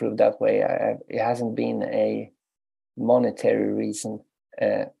like improve that way. It hasn't been a monetary reason,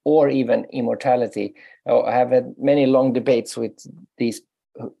 or even immortality. I have had many long debates with these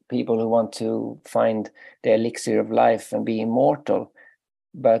people who want to find the elixir of life and be immortal.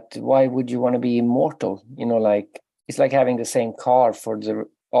 But why would you want to be immortal? Like it's like having the same car for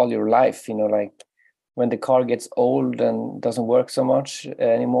all your life. Like when the car gets old and doesn't work so much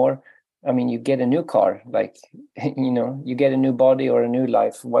anymore, I mean, you get a new car. Like you get a new body or a new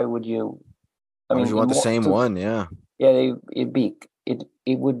life. Why would you? I mean, you want the same one? Yeah. Yeah,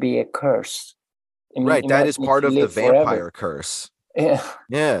 it would be a curse. I mean, Right, that is imagine if part you of the live vampire forever. curse. Yeah,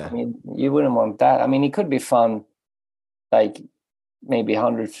 Yeah. I mean, you wouldn't want that. I mean, it could be fun, like maybe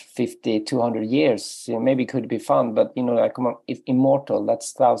 150, 200 years. Maybe it could be fun, but like, come on, if immortal,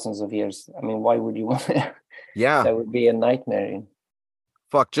 that's thousands of years. I mean, why would you want that? Yeah. That would be a nightmare.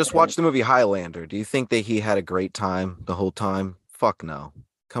 Fuck, just watch the movie Highlander. Do you think that he had a great time the whole time? Fuck no.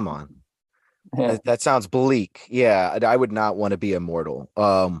 Come on. Yeah. That sounds bleak. Yeah, I would not want to be immortal.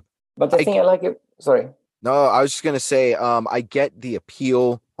 But the thing I like it. Sorry. No, I was just gonna say, I get the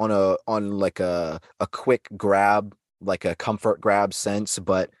appeal on like a quick grab, like a comfort grab sense,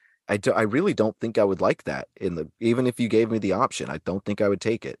 but I really don't think I would like that even if you gave me the option, I don't think I would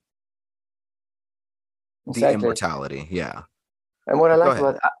take it. The Exactly. immortality, yeah. And what I Go like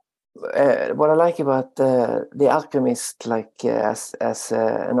ahead. about the Alchemist, like as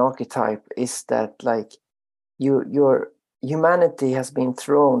an archetype, is that like your humanity has been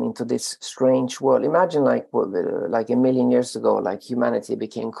thrown into this strange world. Imagine like a million years ago, like humanity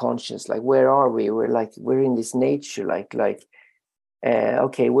became conscious. Like, where are we? We're in this nature.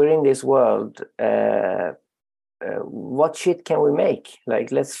 Okay, we're in this world. What shit can we make?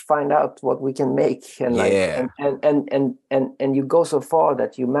 Like, let's find out what we can make. And Yeah. and you go so far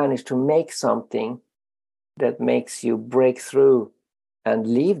that you manage to make something that makes you break through and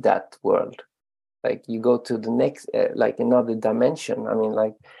leave that world. Like you go to the next, like another dimension. I mean,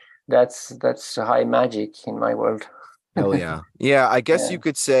 like that's high magic in my world. Hell yeah. Yeah, I guess Yeah. you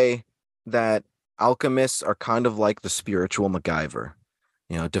could say that alchemists are kind of like the spiritual MacGyver.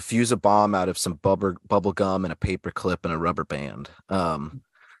 Diffuse a bomb out of some bubble gum and a paper clip and a rubber band.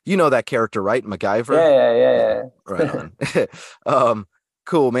 You know that character, right? MacGyver? Yeah. Right on.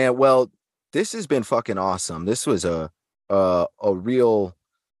 Cool, man. Well, this has been fucking awesome. This was a real,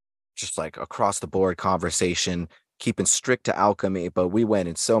 just like across the board conversation, keeping strict to alchemy, but we went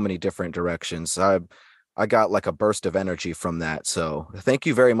in so many different directions. I got like a burst of energy from that. So thank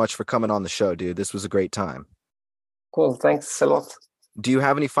you very much for coming on the show, dude. This was a great time. Cool. Thanks a lot. Do you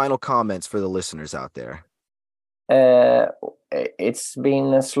have any final comments for the listeners out there? It's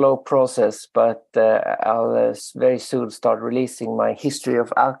been a slow process, but I'll very soon start releasing my History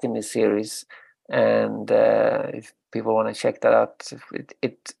of Alchemy series. And if people want to check that out,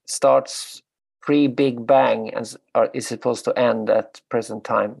 it starts pre-Big Bang and is supposed to end at present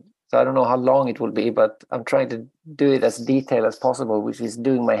time. So I don't know how long it will be, but I'm trying to do it as detailed as possible, which is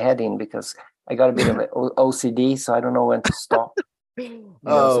doing my head in because I got a bit of OCD, so I don't know when to stop. Man,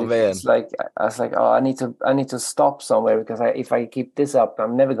 it's like I was like, oh, I need to stop somewhere, because if I keep this up,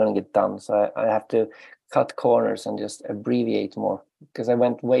 I'm never going to get done. So I have to cut corners and just abbreviate more, because I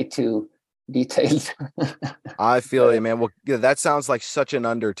went way too detailed. I feel you, man. Well, that sounds like such an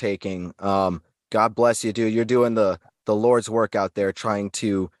undertaking. God bless you, dude. You're doing the Lord's work out there, trying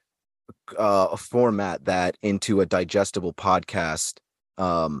to format that into a digestible podcast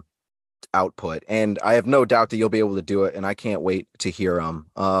output, and I have no doubt that you'll be able to do it, and I can't wait to hear them.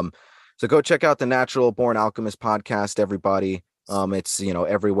 So go check out the Natural Born Alchemist podcast, everybody. It's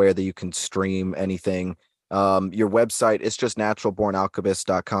everywhere that you can stream anything. Your website is just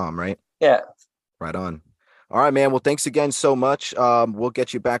naturalbornalchemist.com, right? Yeah. Right on. All right, man. Well, thanks again so much. We'll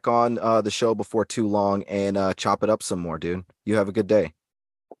get you back on the show before too long and chop it up some more, dude. You have a good day.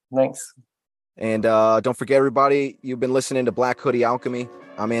 Thanks. And don't forget, everybody, you've been listening to Black Hoodie Alchemy.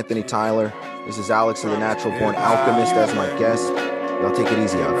 I'm Anthony Tyler. This is Alex of the Natural Born Alchemist as my guest. Y'all take it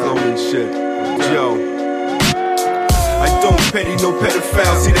easy out there. Flow and shit. Yo. I don't petty, no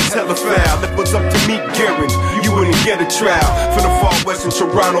pedophile, see that's hella foul. If it was up to me, Garen, you wouldn't get a trial. From the far west in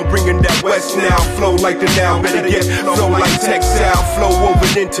Toronto, bringing that west now. Flow like the now, better get flow like textile. Flow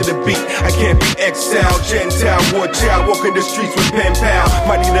woven into the beat, I can't be exiled. Gentile, war child, walking the streets with pen pal.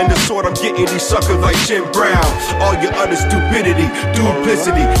 Mighty than the sword, I'm getting these suckers like Jim Brown. All your other stupidity,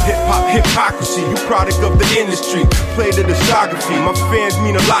 duplicity, hip-hop hypocrisy. You product of the industry, play the discography. My fans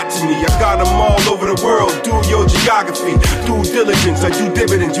mean a lot to me, I got them all over the world. Do your geography. Due diligence, I do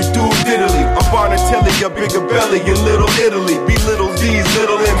dividends, you do diddly. I'm Bonatelli, a bigger belly in Little Italy. Belittle these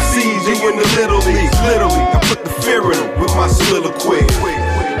little MCs, you in the Little Leagues. Literally, I put the fear in them with my soliloquy.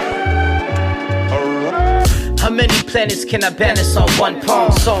 How many planets can I balance on one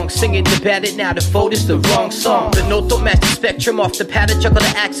palm? Song, sing it, debate it, now the vote is the wrong song. The note don't match the spectrum off the pattern, juggle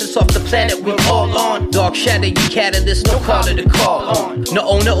the axis off the planet we're all on. Dark shadow, you catalyst, no caller to call on. No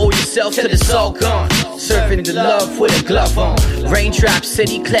owner, owe yourself till it's all gone. Serving the love with a glove on. Raindrops,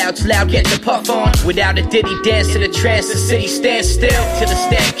 city clouds, loud, get the puff on. Without a ditty, dance to the trance, the city stands still till the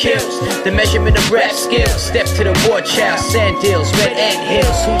stand kills. The measurement of rap skills, step to the war child, sand deals, red ant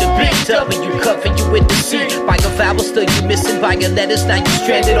hills. Who the big W, cover you with the C. By your vowels, still you missing by your letters, now you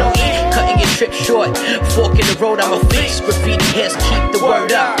stranded on E. Cutting your trip short, fork in the road, I'm a feast. Graffiti hits, keep the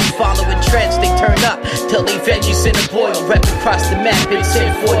word up. Following trends, they turn up till they veggies in a boil. Rep across the map, it's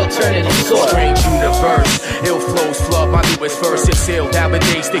in foil, turning to soil. Strange universe, ill flows flood my newest verse. It's ill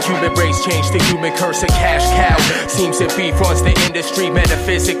nowadays, the human race changed the human curse. A cash cow seems to be fronts the industry.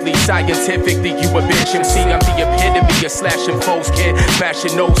 Metaphysically, scientifically, you a bitch MC. I'm the epitome of slashing foes, kid.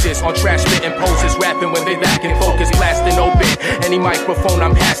 Smashing noses on trash spitting poses. Rapping when they lacking focus, blasting open. Any microphone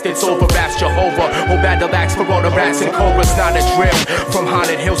I'm past, it's over. Raps Jehovah, oh battle axe for all the rats and chorus. Not a drill, from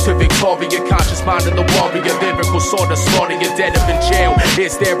haunted hills to Victoria. Conscious mind of the warrior, lyrical sword of slaughter. You're dead up in jail.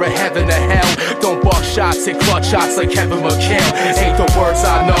 Is there a heaven or hell? Don't buck shots and clutch shots like Kevin McHale. Ain't the words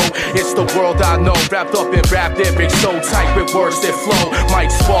I know, it's the world I know. Wrapped up in rap lyrics, so tight with words that flow. Might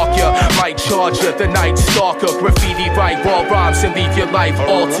spark ya, might charge ya. The night stalker, graffiti, write raw rhymes and leave your life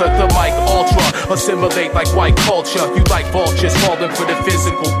altered. The mic ultra, assimilate like white culture. You like vultures falling for the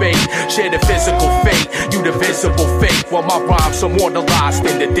physical bait. Share the physical fate, you the visible fate. While my rhymes are immortalized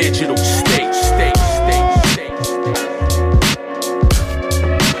in the digital state.